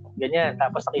emergency, ganyan.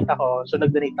 Tapos nakita ko, so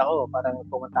nag-donate ako, parang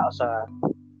pumunta ako sa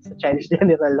Chinese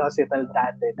General Hospital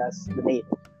dati, tapos donate.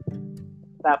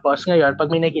 Tapos ngayon,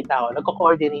 pag may nakita ako,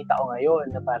 nagko-coordinate ako ngayon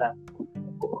na parang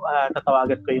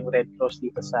tatawagan ko yung Red Cross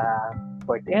dito sa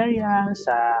Port area,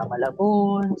 sa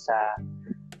Malabon, sa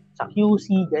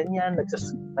QC, ganyan,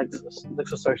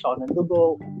 nagsusource ako ng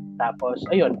dugo. Tapos,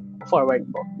 ayun, forward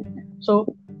ko. So,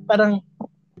 parang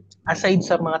aside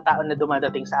sa mga tao na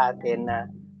dumadating sa atin na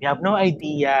we have no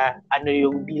idea ano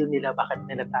yung deal nila, bakit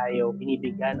nila tayo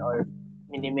binibigyan or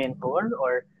mini-mentor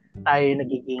or tayo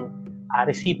nagiging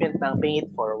recipient ng paying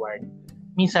it forward.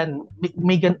 Minsan,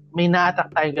 may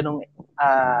na-attract tayong ganong,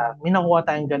 may nakuha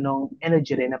tayong ganong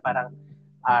energy rin na parang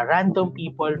random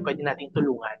people pwede nating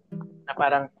tulungan. Na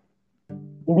parang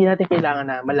hindi natin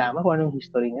kailangan na malaman kung anong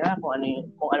history niya, kung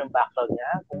anong background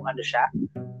niya, kung ano siya.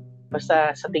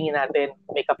 Basta sa tingin natin,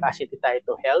 may capacity tayo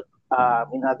to help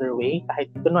in other way. Kahit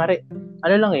kunwari,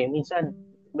 minsan,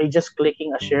 may just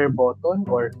clicking a share button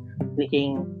or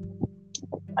clicking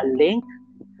a link,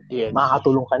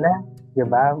 makakatulong ka na.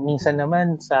 Diba? Minsan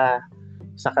naman sa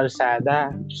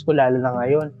kalsada, just ko lalo na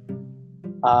ngayon,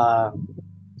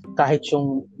 kahit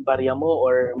yung barya mo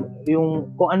or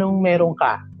yung kung anong meron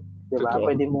ka, diba? Okay.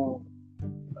 Pwede mong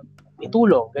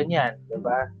itulong, ganyan,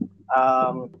 diba?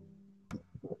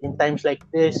 In times like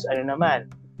this,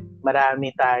 marami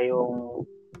tayong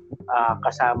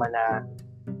kasama na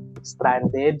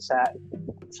stranded sa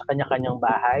kanya-kanyang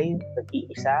bahay,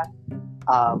 nag-iisa,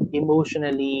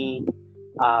 emotionally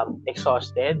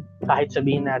exhausted. Kahit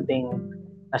sabihin nating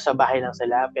nasa bahay lang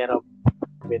sila, pero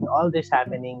with all this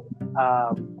happening,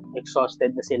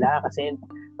 exhausted na sila kasi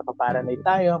napaparanoid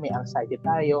tayo, may anxiety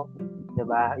tayo,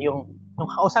 diba? Yung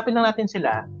kausapin lang natin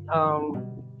sila,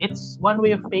 it's one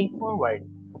way of paying forward,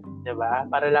 diba?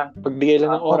 Para lang pagbigay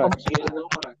lang ng oras.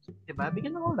 Diba?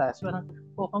 Bigyan ng oras. Parang,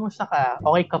 kamusta ka?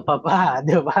 Okay ka pa ba?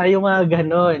 Diba? Yung mga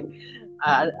ganon.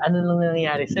 Ano nang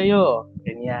nangyayari sa'yo?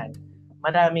 Ganyan.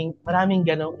 Maraming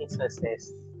ganong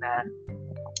instances na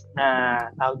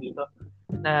tawag dito,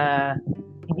 na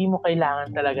hindi mo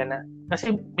kailangan talaga na,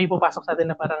 kasi may pupasok sa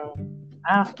atin na parang,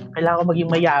 kailangan ko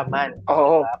maging mayaman.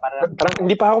 Oo. Diba? Parang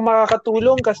hindi pa ako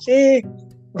makakatulong kasi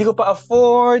hindi ko pa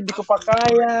afford, hindi ko pa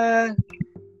kaya.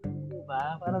 Diba?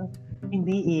 Parang,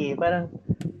 hindi Parang,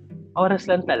 Oras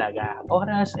lang talaga.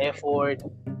 Oras, effort,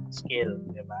 skill,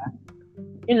 di ba?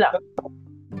 Yun lang.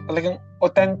 Talagang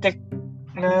authentic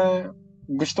na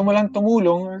gusto mo lang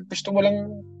tumulong, gusto mo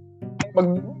lang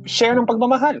mag-share ng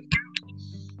pagmamahal.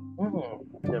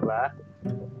 Di ba?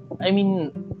 I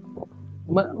mean,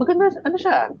 maganda, ano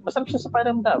siya, masarap siya sa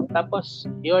paramdam. Tapos,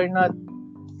 you're not,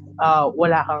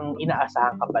 wala kang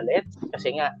inaasahang kapalit.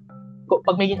 Kasi nga,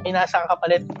 pag may inaasahang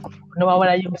kapalit,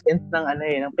 nawawala yung sense ng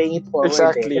ng paying it forward.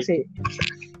 Exactly. Kasi,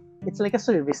 it's like a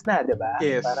service na, di ba?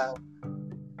 Yes. Parang,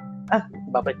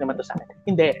 babalik naman to sa akin.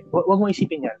 Hindi, wag mo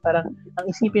isipin yan. Parang, ang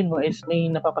isipin mo is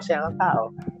may napapasaya kang tao.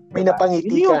 May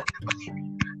napangiti ka.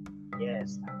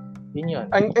 Yes. Yun yun.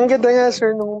 Ang ganda nga,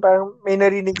 sir, nung parang may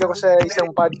narinig ako sa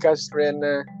isang podcast rin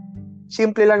na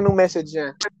simple lang nung message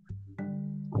niya.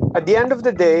 At the end of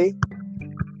the day,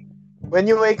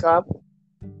 when you wake up,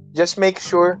 just make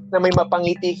sure na may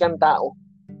mapangiti kang tao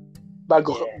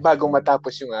bago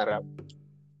matapos yung araw.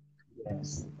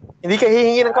 Yes. Hindi ka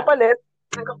hihingi ng kapalit.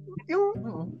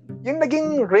 Yung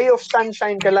naging ray of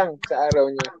sunshine ka lang sa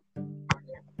araw niya.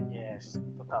 Yes,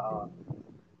 totoo.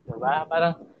 Diba?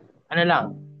 Parang,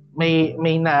 lang, may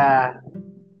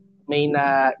na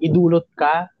idulot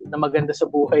ka na maganda sa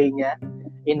buhay niya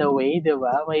in a way, 'di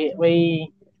ba?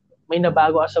 May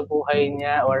nabago ka sa buhay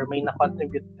niya or may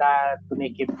na-contribute ka to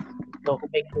make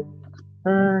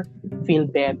her feel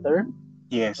better.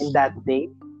 Yes. In that day,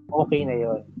 okay na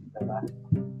 'yon, 'di ba?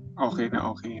 Okay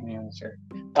na 'yun, sir.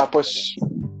 Tapos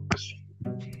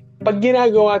pag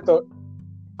ginagawa to,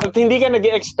 at hindi ka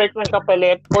nag-expect ng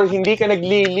kapalit or hindi ka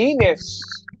naglilinis.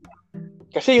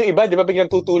 Kasi yung iba, di ba, biglang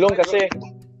tutulong kasi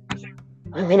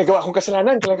may nagawa akong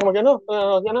kasalanan, kailangan mag-ano.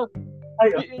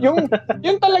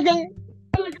 Yung talagang,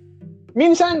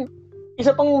 minsan,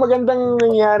 isa pang magandang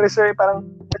nangyari, sir, parang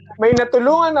may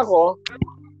natulungan ako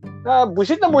na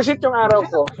busit yung araw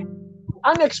ko.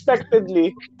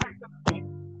 Unexpectedly,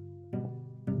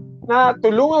 na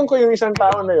tulungan ko yung isang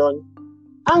tao na yon,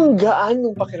 ang gaan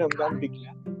ng pakiramdam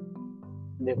bigla.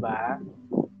 Di ba?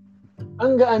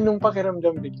 Ang gaan ng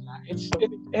pakiramdam bigla. It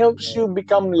helps you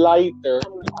become lighter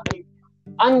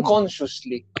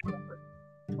unconsciously.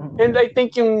 And I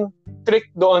think yung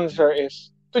trick doon, sir, is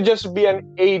to just be an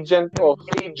agent of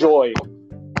joy.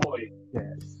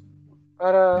 Yes.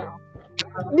 Para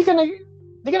hindi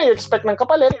ka na-expect ng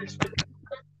kapalit.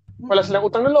 Wala silang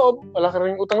utang na loob. Wala ka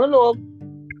rin utang na loob.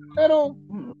 Pero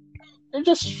you're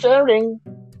just sharing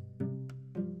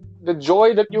the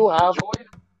joy that you have.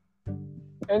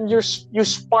 And you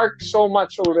spark so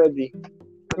much already.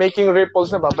 Making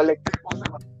ripples na babalik.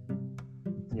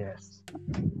 Yes.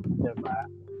 Diba?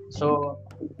 So,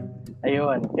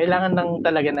 ayun. Kailangan lang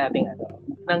talaga nating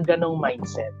ng ganong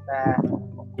mindset na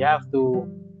you have to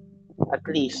at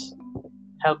least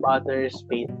help others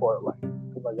pay it forward.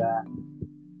 Kumbaga,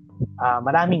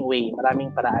 maraming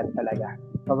paraan talaga.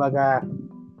 Kumbaga,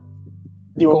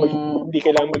 hindi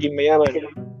kailangan maging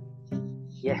mayaman.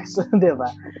 Yes, 'di ba?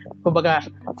 Kumbaga,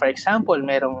 for example,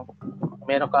 meron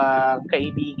kang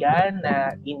kaibigan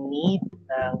na in need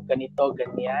ng ganito,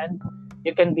 ganyan.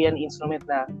 You can be an instrument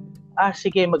na,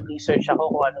 sige, mag-research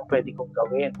ako kung anong pwede kong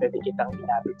gawin. Pwede kitang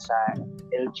ilapit sa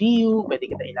LGU, pwede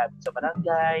kitang ilapit sa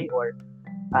barangay, or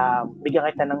bigyan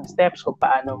kita ng steps kung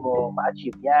paano mo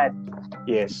ma-achieve yan.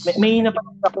 Yes. May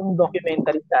napanood akong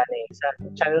documentary sa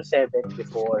Channel 7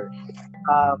 before.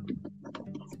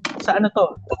 Sa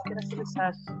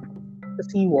sa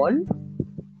Seawall?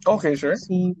 Okay, sure.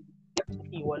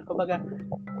 Seawall. Kumbaga,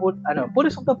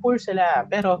 poorest of the poor sila.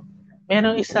 Pero,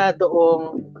 merong isa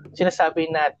doong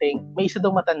may isa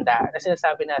doong matanda na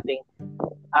sinasabi nating,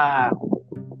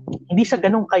 hindi siya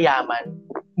ganong kayaman.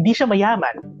 Hindi siya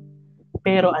mayaman.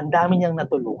 Pero, ang dami niyang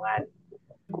natulungan.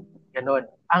 Ganon.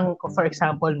 For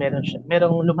example,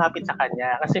 merong lumapit sa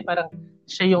kanya kasi parang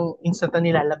siya yung instant na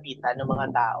nilalapitan ng mga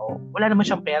tao. Wala naman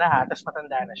siyang pera, tapos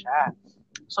matanda na siya.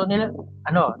 So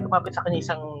lumapit sa kanya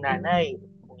isang nanay,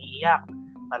 umiiyak,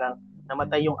 parang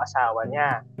namatay yung asawa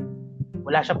niya.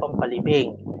 Wala siyang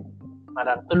pampalibing.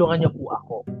 Parang tulungan niyo po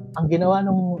ako. Ang ginawa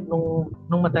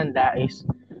nung matanda is,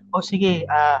 sige,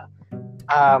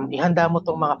 ihanda mo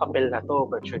tong mga papel na to,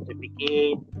 birth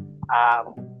certificate,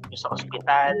 yung sa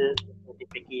ospital,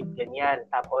 certificate, ganyan.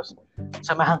 Tapos,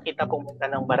 samahan kita pumunta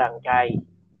ng barangay.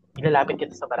 Ilalapit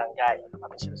kita sa barangay.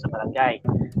 Lumapit sila sa barangay.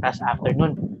 Tapos after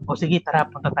nun, sige, tara,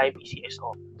 punta tayo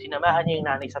PCSO. Sinamahan niya yung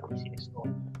nanay sa PCSO.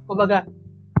 Kumbaga,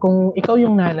 kung ikaw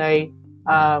yung nanay,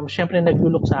 syempre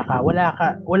nagluluksa ka, wala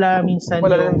minsan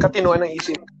wala nang katinuan ng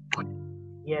isip.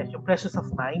 Yes, yung presence of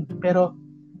mind. Pero,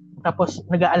 tapos,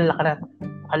 nag-aalala ka na,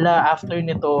 after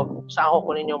nito, saan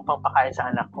ko kunin yung pangpakain sa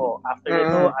anak ko? After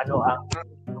nito, ano ang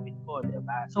gawin ko,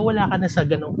 diba? So, wala ka na sa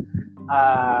ganong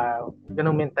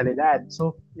ganung mentalidad.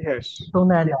 So, Yes. so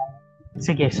na,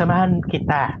 sige, samahan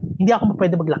kita. Hindi ako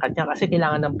pwede maglakad niya kasi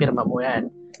kailangan ng pirma mo yan.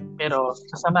 Pero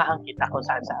sasamahan kita kung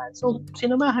saan-saan. So,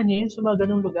 sinamahan niya yun sa mga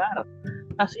ganung lugar.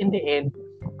 Tapos in the end,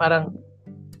 parang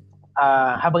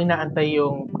habang inaantay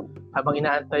yung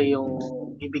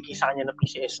bibigay sa kanya ng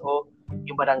PCSO,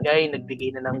 yung barangay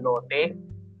nagbigay na ng lote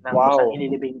ng kung saan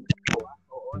ililibing yung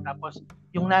oo. Tapos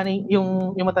yung nanay,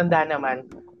 yung matanda naman,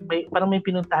 parang may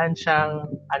pinuntahan siyang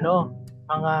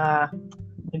mga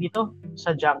dito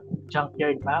sa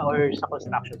junkyard ba or sa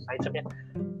construction site. Sabi niya,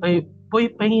 boy,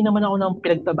 pahingi naman ako ng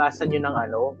pinagtabasan niyo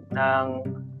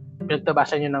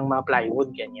ng mga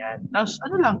plywood, ganyan. Tapos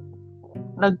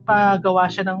nagpagawa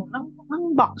siya ng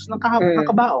box, ng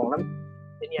kabaong,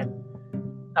 ganyan.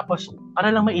 Tapos,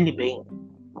 para lang mailibing.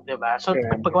 Diba? So,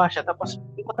 nagpagawa siya. Tapos,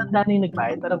 yung matanda na yung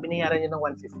nagbayad, parang binayaran niya ng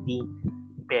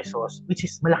 150 pesos, which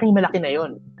is malaking-malaki na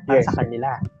yun para sa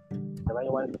kanila. Diba?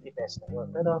 Yung 150 pesos na yun.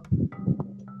 Pero,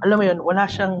 alam mo yun, wala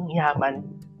siyang yaman,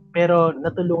 pero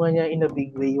natulungan niya in a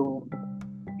big way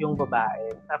yung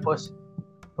babae. Tapos,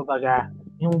 kumbaga,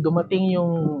 yung dumating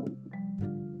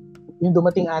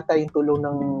ata yung tulong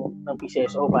ng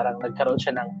PCSO, parang nagkaroon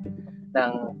siya ng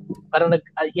parang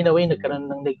in a way nagkaroon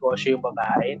ng negosyo yung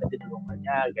babae na tinulungan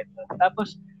niya, ganyan.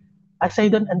 Tapos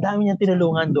aside doon, ang dami niyang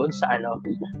tinulungan doon sa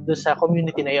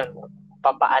community na yon.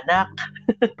 Papaanak,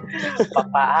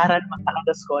 papaaral, magkakaroon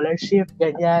ng scholarship,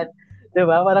 ganyan. 'Di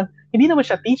ba? Parang hindi naman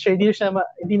siya teacher, hindi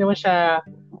naman siya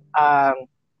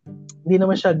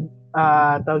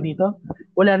tawag dito,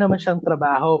 wala naman siyang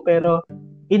trabaho, pero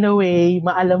in a way,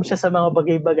 maalam siya sa mga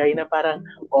bagay-bagay na parang,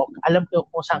 alam ko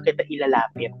kung saan kita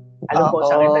ilalapit. Alam ko kung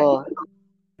saan kita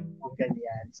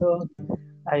ganyan. So,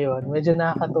 ayun, medyo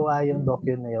nakakatuwa yung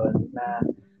docu na yun, na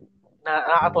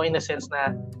nakakatuwa in a sense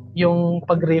na yung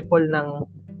pag-ripple ng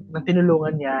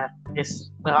tinulungan niya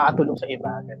is nakakatulong sa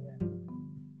iba. Ganyan.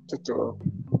 Totoo.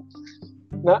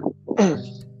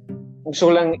 Gusto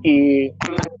ko lang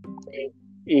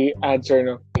i-answer,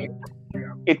 no?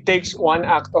 It takes one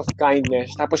act of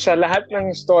kindness. Tapos sa lahat ng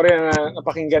story na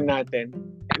napakinggan natin,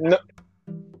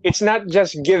 it's not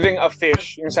just giving a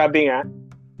fish, yung sabi nga,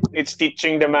 it's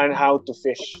teaching the man how to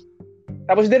fish.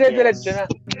 Tapos dire-diretso na.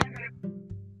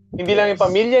 Hindi lang yung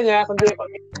pamilya niya, kundi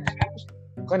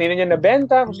kanina niya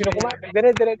nabenta, kung sino kumain,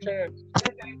 dire-diretso na.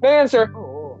 Ngayon, sir,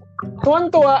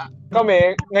 tuwan-tuwa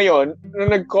kami ngayon,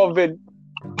 nung nag-COVID,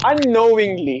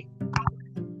 unknowingly,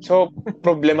 so,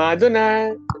 problemado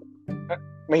na,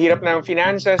 mahirap na ang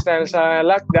finances dahil sa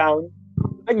lockdown,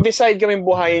 nag-decide kami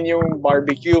buhayin yung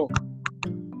barbecue.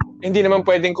 Hindi naman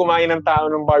pwedeng kumain ng tao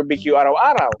ng barbecue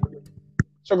araw-araw.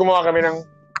 So, gumawa kami ng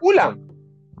ulam.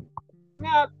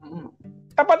 Na,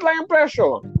 tapat lang yung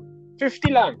presyo.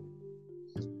 50 lang.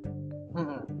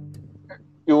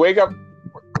 You wake up,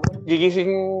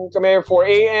 gigising kami 4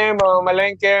 a.m.,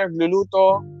 malengke,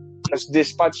 luluto, tapos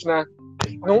dispatch na.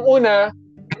 Nung una,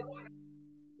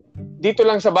 dito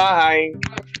lang sa bahay,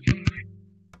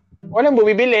 walang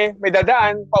bumibili, may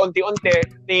dadaan, paunti-unti,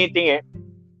 tingi-tingi.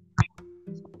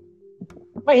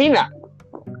 Mahina.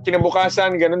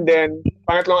 Kinabukasan, ganun din.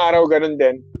 Pangatlong araw, ganun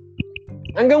din.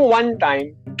 Hanggang one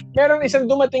time, meron isang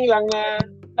dumating lang na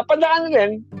napadaan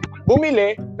rin,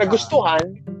 bumili, nagustuhan,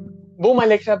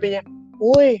 bumalik, sabi niya,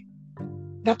 uy,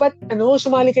 dapat,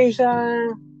 sumali kayo sa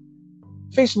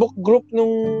Facebook group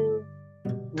nung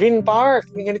Green Park,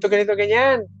 ganito,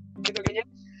 ganyan.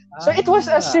 So it was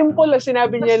as simple as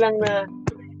sinabi niya lang na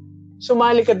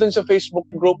sumali ka dun sa Facebook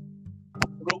group.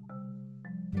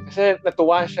 Kasi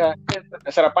natuwa siya,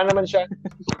 nasarapan naman siya.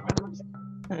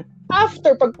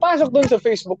 After pagpasok dun sa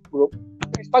Facebook group,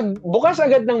 pagbukas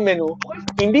agad ng menu,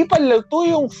 hindi pa luto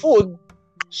yung food,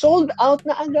 sold out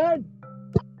na agad.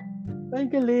 Ay,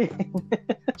 galing.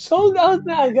 Sold out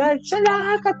na agad. Sa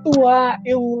nakakatuwa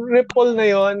yung ripple na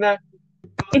yon na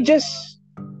it just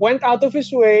went out of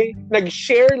his way,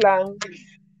 nag-share lang,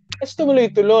 tapos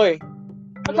tuloy-tuloy.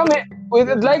 At kami,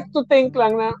 we'd like to think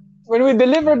lang na when we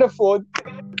deliver the food,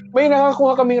 may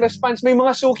nakakuha kaming response. May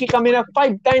mga suki kami na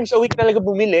 5 times a week talaga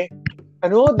bumili. 2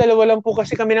 lang po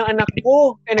kasi kami ng anak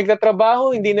ko.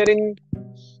 Nagtatrabaho, hindi na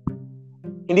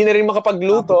rin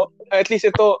makapagluto. At least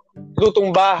ito, lutong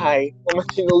bahay, o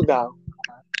masino daw.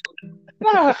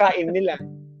 Nakakakain nila.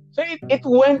 So it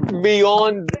went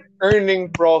beyond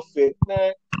earning profit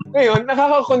na ngayon,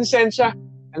 nakaka-consent siya.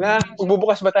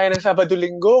 Magbubukas ba tayo ng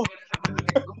Sabado-Linggo?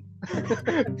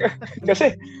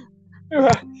 Kasi,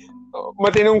 diba,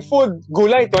 matinong food,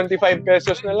 gulay, 25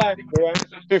 pesos na lang. Diba?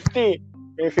 50.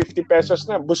 May 50 pesos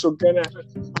na, busog ka na.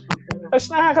 Tapos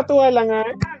nakakatuwa lang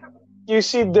you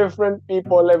see different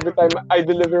people every time I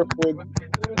deliver food.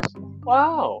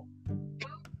 Wow!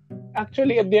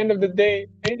 actually, at the end of the day,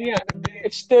 yeah,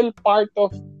 it's still part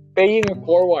of paying it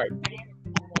forward.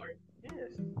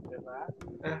 Yes, diba?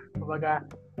 Kumbaga,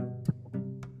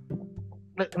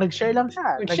 nag-share lang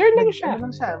siya. Nag-share lang siya. Ano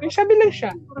lang siya. Nagsabi lang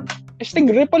siya. Just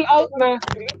ripple out na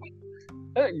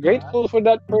grateful for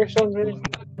that person.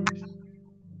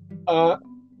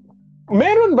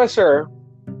 Meron ba, sir?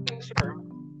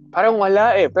 Parang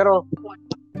wala eh. Pero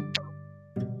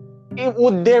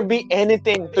would there be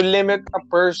anything to limit a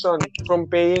person from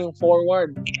paying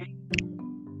forward?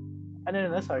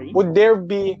 Ano na, sorry? Would there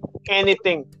be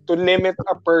anything to limit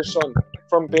a person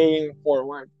from paying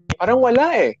forward? Parang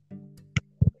wala eh.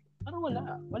 Parang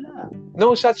wala.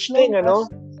 No such thing, ano?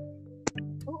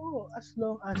 Oo, as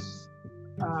long as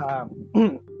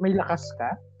may lakas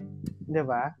ka, di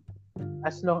ba?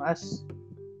 As long as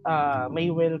may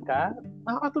will ka,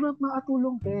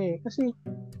 makakatulong ka eh. Kasi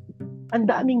ang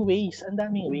daming ways.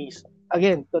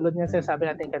 Again, tulad nga sinasabi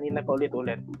natin kanina pa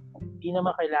ulit-ulit, hindi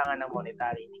naman kailangan ng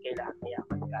monetary, hindi kailangan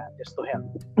mayaman ka just to help.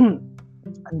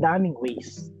 Ang daming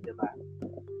ways, di ba?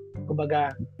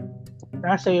 Kumbaga,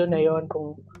 nasa iyo na yon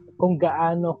kung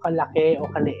gaano kalaki o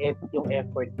kaliit yung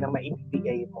effort na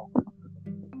maibibigay mo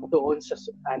doon sa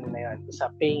sa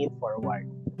paying it forward,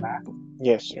 di ba?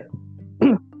 Yes, sir.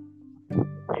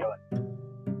 Ayun.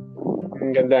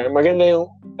 Ang ganda. Maganda yung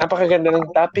napakaganda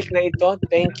ng topic na ito.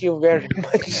 Thank you very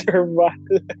much, Sir Val.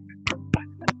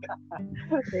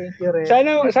 Thank you, Ren.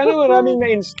 Sana maraming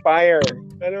na-inspire.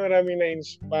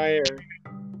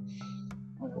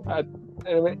 At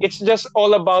it's just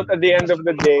all about, at the end of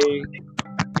the day,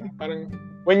 parang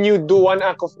when you do one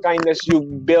act of kindness, you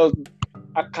build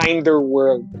a kinder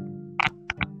world.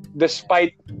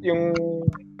 Despite yung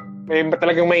may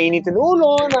talagang mainitin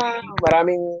ulo na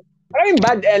maraming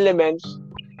bad elements,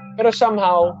 pero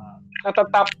somehow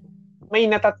may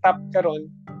natatap ka ron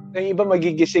na iba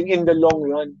magigising in the long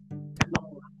run.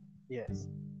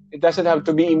 Yes. It doesn't have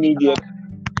to be immediate.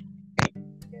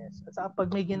 Yes. At saka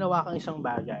pag may ginawa kang isang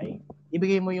bagay,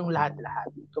 ibigay mo yung lahat-lahat.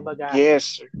 Kumbaga,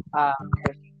 yes.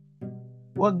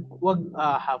 Wag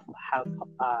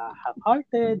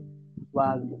half-hearted,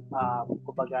 wag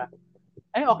kumbaga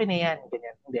ay okay na yan,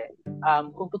 ganyan. Hindi.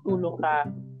 Kung tutulong ka,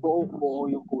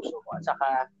 buo yung puso mo. At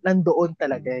saka nandoon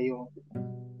talaga yung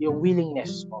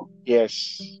willingness mo. Yes.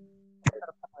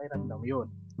 Sarap na pakiramdam yun.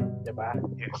 Diba?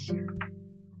 Yes.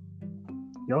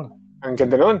 Yun. Ang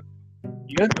ganda nun.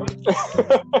 Yun.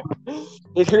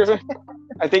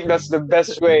 I think that's the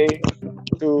best way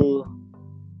to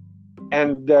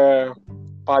end the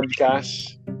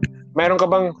podcast. Mayroon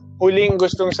ka bang huling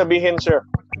gustong sabihin, sir?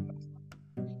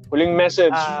 Huling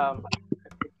message.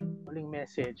 Huling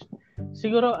message.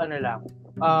 Siguro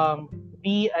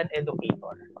be an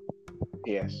educator.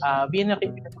 Yes. Be an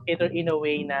educator in a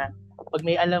way na pag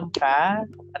may alam ka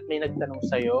at may nagtanong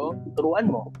sa'yo,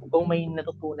 turuan mo. Kung may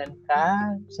natutunan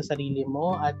ka sa sarili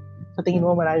mo at sa tingin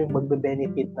mo maraming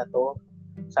magbe-benefit na to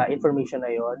sa information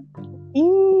na yon,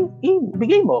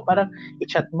 ibigay mo. Parang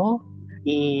i-chat mo,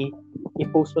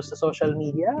 i-post mo sa social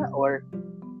media, or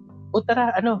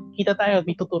tara, kita tayo,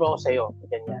 may tuturo ako sa'yo.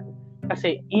 Ganyan.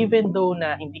 Kasi even though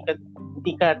na hindi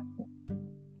ka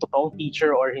totoong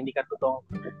teacher or hindi ka totoong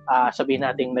sabihin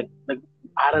natin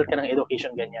nag-aral ka ng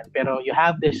education ganyan, pero you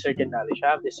have this certain knowledge, you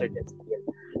have this certain skill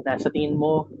na sa tingin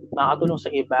mo makakatulong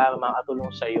sa iba, makakatulong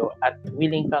sa iyo at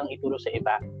willing kang ituro sa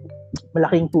iba,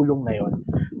 malaking tulong na yon.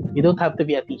 You don't have to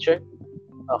be a teacher,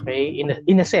 okay,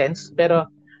 in a sense, pero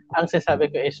ang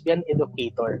sasabi ko is be an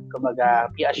educator,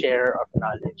 kumbaga be a sharer of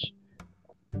knowledge.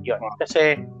 Yun.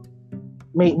 Kasi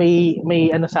may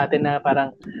sa atin na parang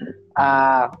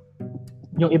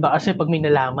yung iba kasi pag may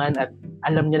nalaman at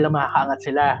alam nila makakaangat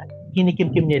sila,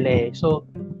 kinikimkim nila eh. So,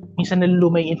 minsan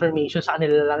nalulumay information sa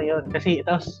kanila lang yun. Kasi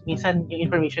tapos minsan yung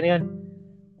information na yun,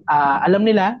 alam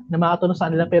nila na makatulong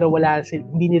sa kanila pero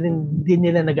hindi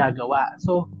nila nagagawa.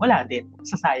 So, wala din.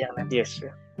 Sasayang na. Yes.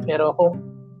 Pero kung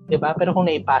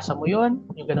naipasa mo yun,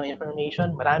 yung ganong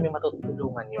information, maraming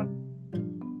matutulungan yun.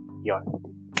 Yun.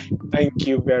 Thank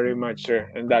you very much,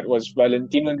 sir. And that was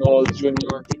Valentino Noel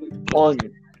Jr. on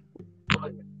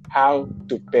how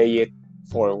to pay it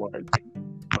forward.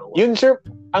 Yun, sir,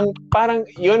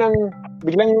 yun ang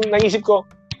biglang naisip ko,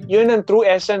 yun ang true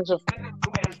essence of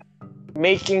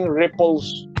making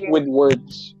ripples with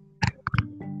words.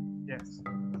 Yes.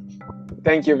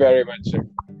 Thank you very much, sir.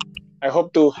 I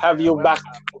hope to have you back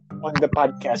on the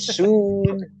podcast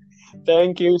soon.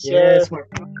 Thank you, sir. Yes,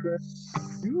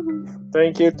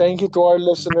 Thank you to our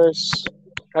listeners.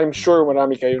 I'm sure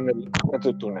marami kayong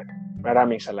natutunan.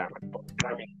 Maraming salamat po.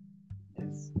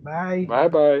 Yes. Bye.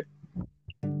 Bye-bye.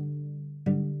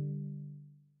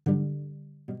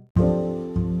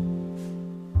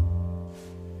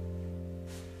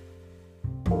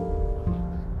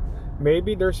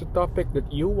 Maybe there's a topic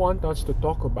that you want us to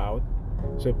talk about,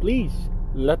 so please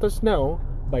let us know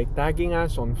by tagging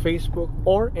us on Facebook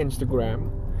or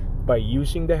Instagram by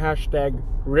using the hashtag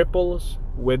Ripples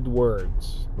with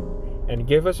Words. And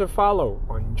give us a follow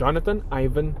on Jonathan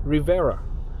Ivan Rivera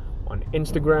on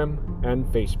Instagram and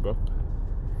Facebook.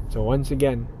 So once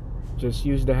again, just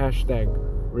use the hashtag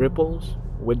Ripples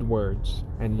with Words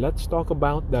and let's talk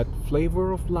about that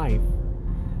flavor of life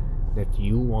that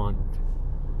you want.